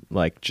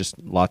like just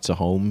lots of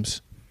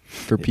homes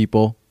for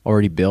people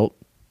already built.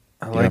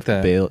 I You don't like have to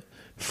that. bail-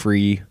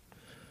 free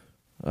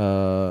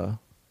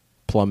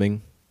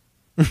plumbing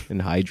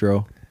and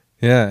hydro.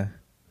 Yeah.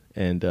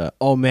 And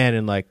oh man,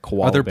 and like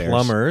koala Other bears.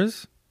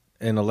 plumbers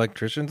and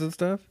electricians and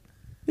stuff?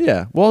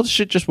 Yeah. Well,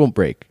 shit just won't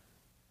break.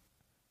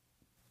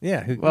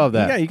 Yeah. Love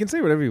that. Yeah, you can say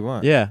whatever you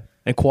want. Yeah,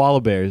 and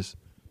koala bears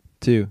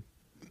too.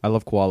 I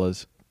love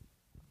koalas.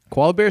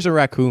 Koala bears and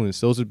raccoons.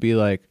 Those would be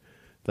like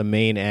the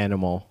main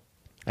animals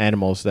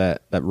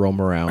that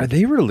roam around. Are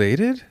they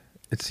related?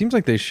 It seems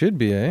like they should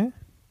be, eh?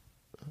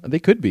 They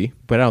could be,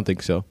 but I don't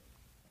think so.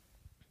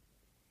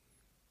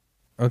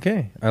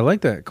 Okay. I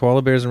like that.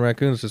 Koala bears and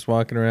raccoons just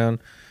walking around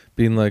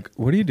being like,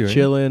 what are you doing?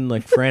 Chilling,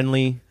 like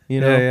friendly.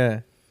 You know,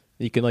 Yeah.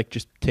 you can like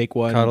just take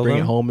one, Cuddle and bring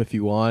them? it home if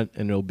you want,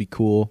 and it'll be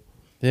cool.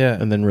 Yeah.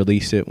 And then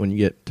release it when you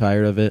get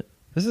tired of it.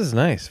 This is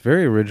nice.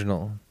 Very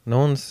original. No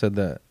one said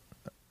that.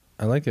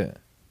 I like it.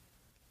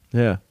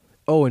 Yeah.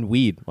 Oh, and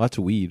weed. Lots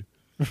of weed.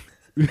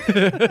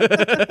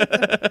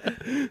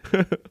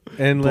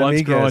 And let Blunts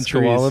me grow on guess,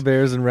 koala trees.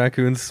 bears and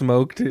raccoons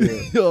smoke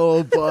too.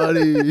 Oh,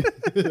 buddy.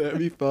 That'd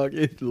be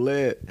fucking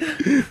lit.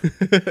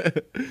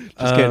 Just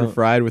getting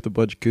fried with a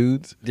bunch of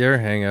coons. Do you ever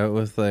hang out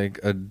with like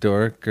a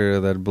dork or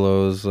that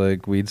blows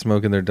like weed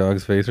smoke in their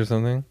dog's face or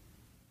something?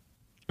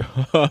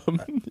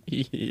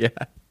 Yeah.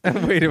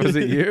 Wait, was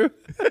it you?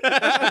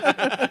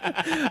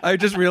 I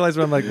just realized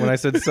when I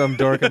said some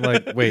dork, I'm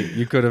like, wait,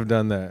 you could have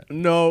done that.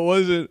 No, it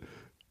wasn't.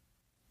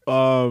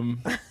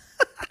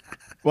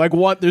 Like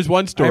there's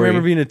one story. I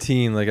remember being a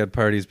teen, like at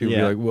parties, people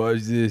Yeah. be like, "What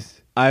is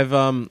this?" I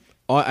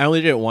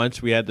only did it once.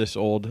 We had this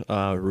old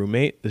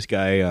roommate. This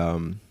guy,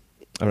 I'm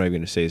not even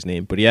gonna say his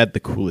name, but he had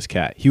the coolest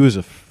cat. He was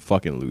a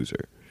fucking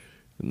loser.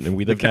 And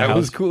we The lived in a cat house.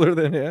 was cooler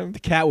than him. The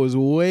cat was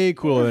way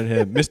cooler than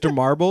him. Mr.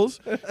 Marbles.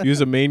 He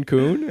was a Maine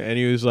Coon, and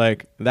he was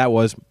like, that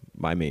was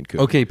my Maine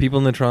Coon. Okay, people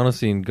in the Toronto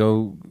scene,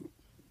 go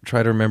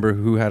try to remember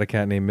who had a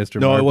cat named Mr.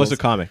 No, Marbles. it was a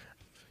comic.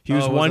 He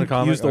was Oh, it wasn't one. a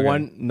comic? He was the Okay.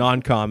 one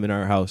non-com in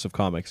our house of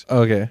comics,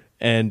 Okay.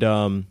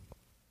 and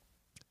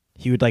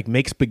he would like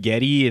make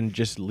spaghetti and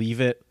just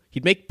leave it.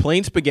 He'd make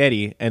plain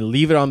spaghetti and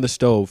leave it on the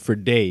stove for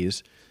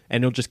days,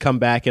 and he'll just come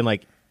back and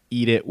like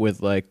eat it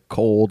with like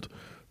cold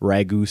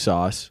ragu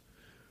sauce.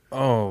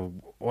 Oh,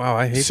 wow,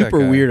 I hate Super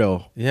that guy.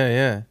 weirdo. Yeah,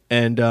 yeah.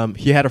 And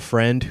he had a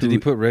friend who Did he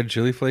put red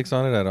chili flakes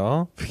on it at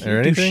all? he Or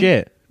didn't do anything?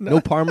 shit. No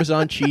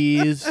Parmesan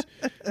cheese,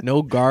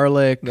 no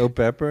garlic, No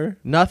pepper?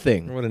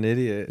 nothing. What an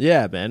idiot.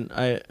 Yeah, man.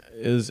 I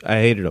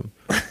hated him.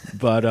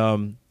 But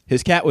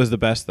his cat was the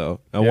best though.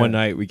 And Yeah. one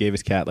night we gave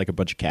his cat like a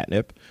bunch of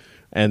catnip,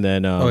 and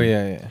then Oh,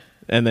 yeah.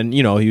 and then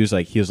you know he was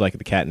like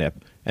the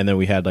catnip, and then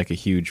we had like a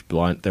huge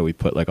blunt that we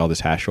put like all this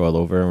hash oil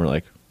over, and we're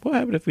like, what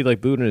happened if we like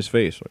blew it in his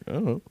face? Like, I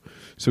don't know.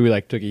 So we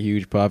like took a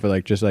huge puff and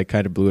like just like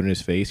kind of blew it in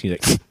his face. He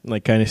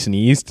like kind of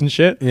sneezed and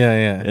shit. Yeah,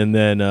 yeah. And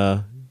then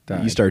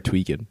Died. you start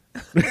tweaking.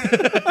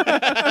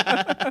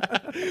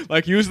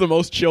 Like he was the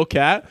most chill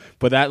cat,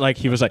 but that like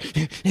he was like,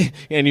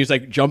 and he was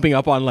like jumping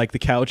up on like the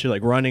couch and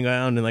like running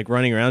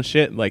around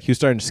shit. Like he was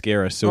starting to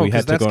scare us, so oh, we 'cause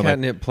had to that's go. And, like,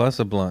 catnip plus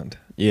a blunt.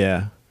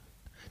 yeah,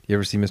 You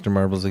ever see Mr.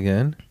 Marbles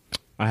again?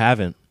 I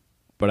haven't,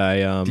 but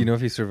I Do you know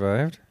if he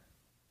survived?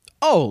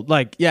 Oh,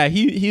 like yeah,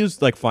 he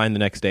was like fine the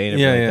next day and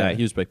everything like that.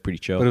 He was like pretty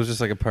chill. But it was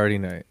just like a party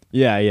night.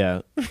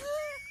 Yeah.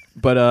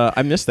 But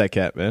I miss that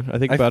cat, man. I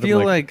think about I feel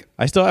him like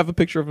I still have a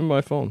picture of him on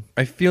my phone.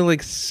 I feel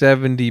like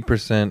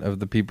 70% of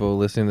the people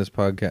listening to this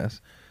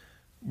podcast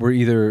were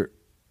either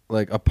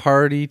like a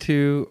party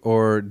to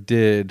or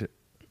did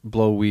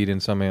blow weed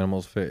in some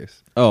animal's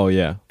face. Oh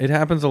yeah. It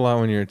happens a lot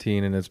when you're a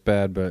teen and it's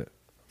bad, but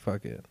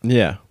fuck it.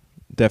 Yeah,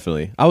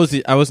 definitely. I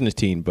wasn't a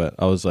teen, but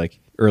I was like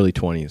early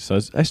 20s, so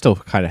I still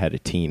kind of had a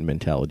teen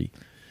mentality.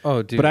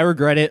 Oh, dude. But I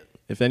regret it.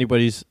 If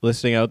anybody's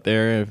listening out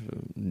there,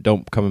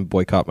 don't come and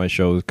boycott my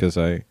shows because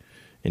I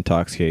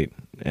intoxicate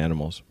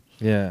animals.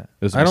 Yeah. It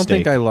was a I don't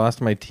think mistake. I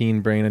lost my teen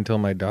brain until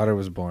my daughter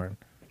was born.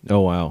 Oh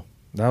wow.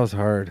 That was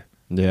hard.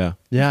 Yeah.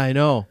 Yeah, I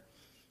know.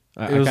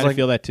 I It was kind of like-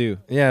 feel that too.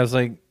 Yeah, it was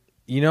like,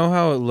 you know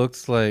how it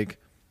looks like,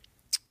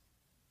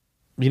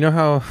 you know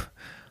how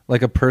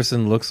like a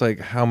person looks like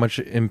how much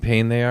in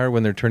pain they are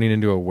when they're turning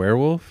into a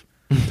werewolf?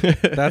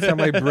 That's how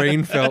my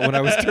brain felt when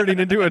I was turning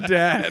into a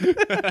dad.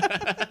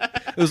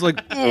 It was like,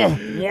 "Ugh,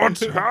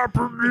 what's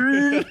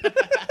happening?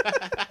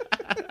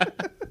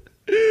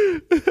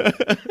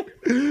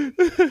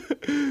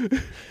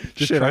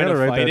 Just Shit, I trying gotta to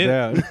write fight that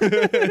down.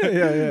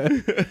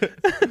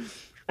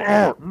 Yeah.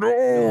 Oh,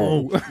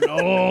 no.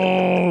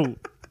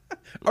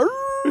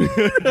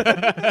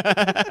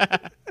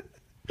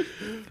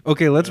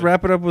 Okay, let's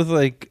wrap it up with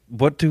like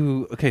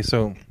okay,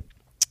 so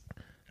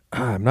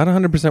I'm not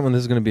 100% when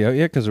this is going to be out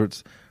yet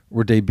because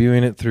we're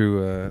debuting it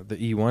through the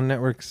E1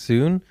 network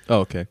soon. Oh,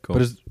 okay, cool.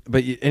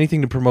 But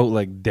anything to promote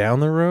like down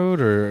the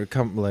road or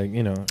come like,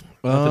 you know,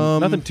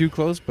 nothing too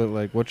close, but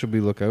like what should we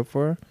look out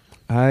for?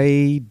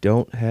 I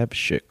don't have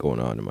shit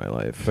going on in my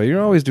life. But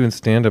you're always doing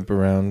stand up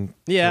around.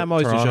 Yeah, I'm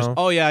always doing Toronto. shows.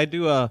 Oh yeah, I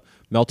do a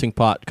Melting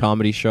Pot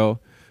comedy show.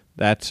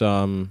 That's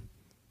on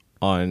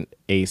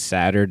a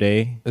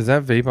Saturday. Is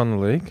that Vape on the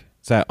Lake?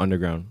 It's at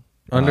Underground.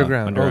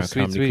 Underground. Oh,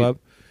 sweet, Comedy sweet. Club.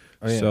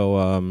 Oh, yeah.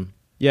 So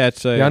yeah,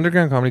 it's a The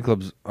Underground Comedy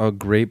Club's a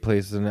great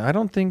place, and I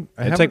don't think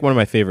it's like one of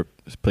my favorite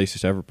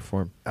places to ever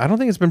perform. I don't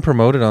think it's been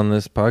promoted on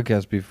this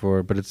podcast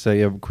before, but it's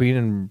a Queen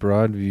and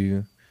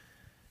Broadview,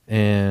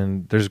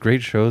 and there's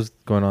great shows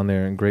going on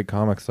there and great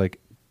comics like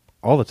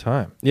all the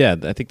time. Yeah,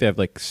 I think they have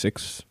like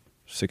six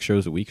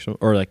shows a week,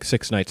 or like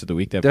 6 nights of the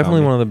week. They have Definitely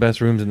comedy. one of the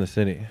best rooms in the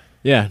city.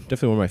 Yeah,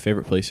 definitely one of my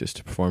favorite places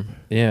to perform.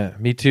 Yeah,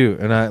 me too.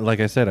 And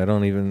like I said, I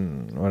don't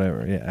even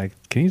whatever. Yeah,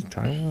 can you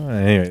talk about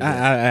it? Anyway,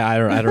 I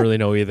don't really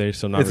know either,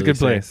 so I'm not. it's really a good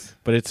saying. place.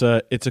 But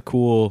it's a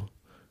cool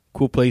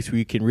place where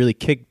you can really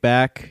kick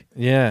back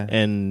Yeah,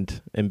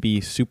 and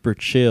be super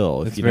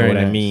chill, It's if you know very what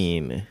I nice.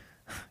 mean.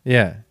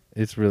 yeah,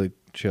 it's really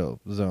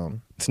chill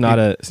zone. It's not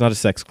a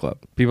sex club.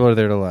 People are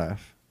there to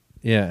laugh.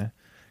 Yeah,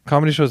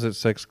 comedy shows at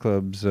sex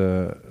clubs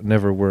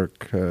never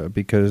work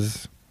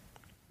because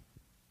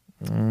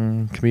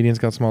comedians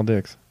got small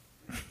dicks.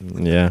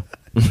 Yeah.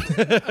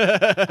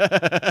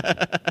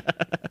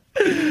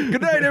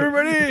 Good night,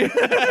 everybody.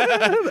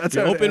 That's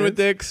We how it open with ends.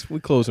 dicks. We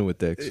closing with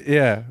dicks.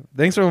 Yeah,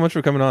 thanks so much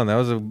for coming on. That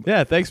was a.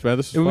 Yeah, thanks, man.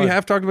 This was We fun.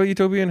 half talked about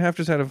Utopia and half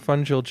just had a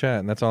fun, chill chat,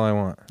 and that's all I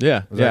want.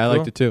 Yeah, Was that I cool?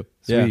 liked it too.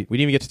 Yeah, Sweet. we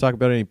didn't even get to talk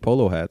about any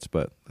polo hats,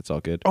 but that's all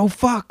good. Oh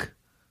fuck!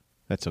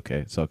 That's okay.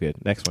 It's all good.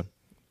 Next one.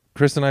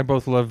 Chris and I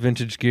both love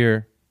vintage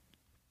gear.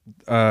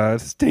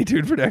 Stay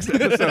tuned for next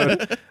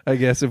episode. I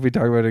guess if we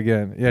talk about it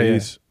again. Yeah.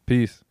 Peace.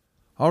 Peace.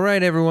 All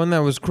right, everyone. That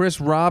was Chris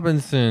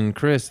Robinson.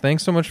 Chris,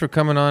 thanks so much for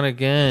coming on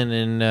again,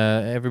 and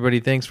everybody,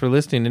 thanks for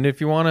listening. And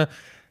if you want to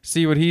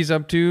see what he's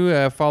up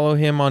to, follow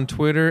him on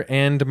Twitter.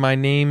 And my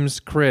name's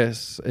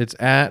Chris. It's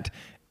at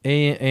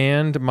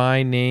and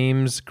my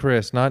name's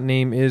Chris. Not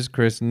name is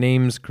Chris.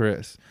 Name's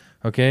Chris.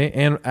 Okay,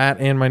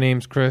 and my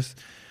name's Chris.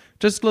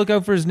 Just look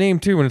out for his name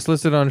too when it's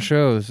listed on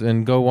shows,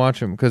 and go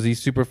watch him because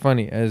he's super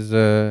funny, as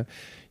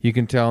you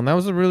can tell. And that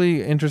was a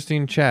really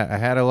interesting chat. I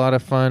had a lot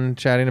of fun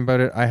chatting about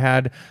it.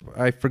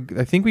 I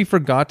think we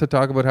forgot to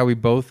talk about how we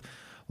both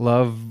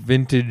love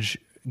vintage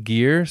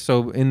gear.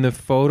 So in the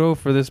photo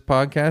for this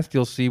podcast,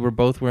 you'll see we're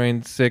both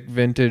wearing sick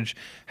vintage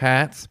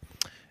hats.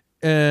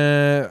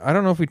 I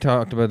don't know if we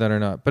talked about that or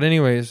not. But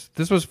anyways,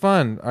 this was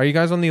fun. Are you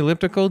guys on the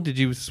elliptical? Did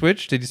you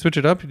switch? Did you switch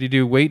it up? Did you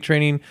do weight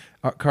training,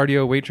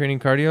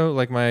 cardio,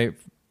 like my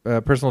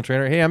personal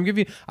trainer? Hey,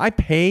 I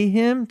pay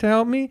him to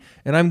help me,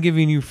 and I'm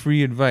giving you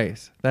free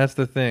advice. That's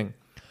the thing.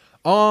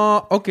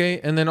 Okay.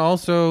 And then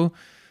also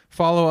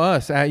follow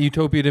us at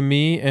Utopia to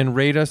Me and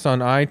rate us on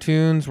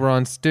iTunes. We're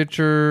on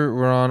Stitcher.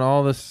 We're on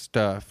all the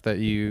stuff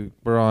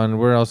we're on.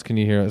 Where else can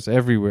you hear us?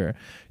 Everywhere.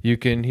 You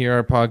can hear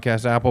our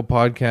podcast, Apple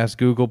Podcasts,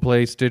 Google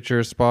Play, Stitcher,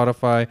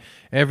 Spotify,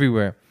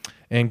 everywhere.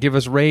 And give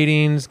us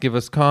ratings, give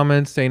us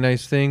comments, say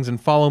nice things, and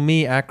follow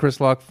me at Chris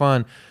Lock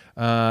Fun.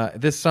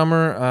 This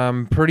summer,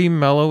 I'm pretty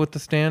mellow with the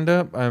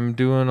stand-up. I'm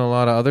doing a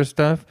lot of other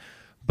stuff,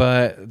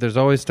 but there's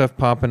always stuff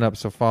popping up,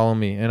 so follow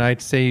me. And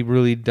I'd say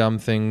really dumb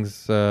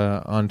things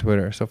on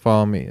Twitter, so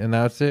follow me. And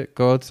that's it.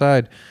 Go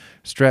outside.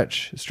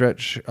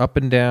 Stretch up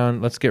and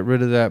down. Let's get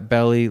rid of that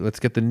belly.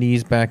 Let's get the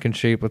knees back in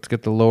shape. Let's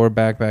get the lower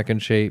back in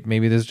shape.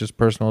 Maybe this is just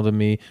personal to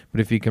me,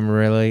 but if you can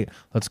relate,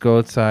 let's go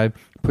outside,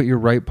 put your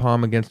right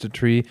palm against a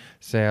tree,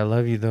 say, I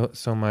love you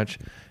so much,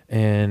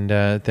 and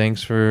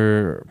thanks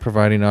for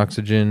providing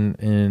oxygen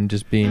and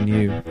just being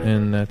you.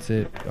 And that's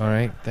it. All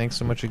right. Thanks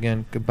so much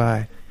again.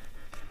 Goodbye.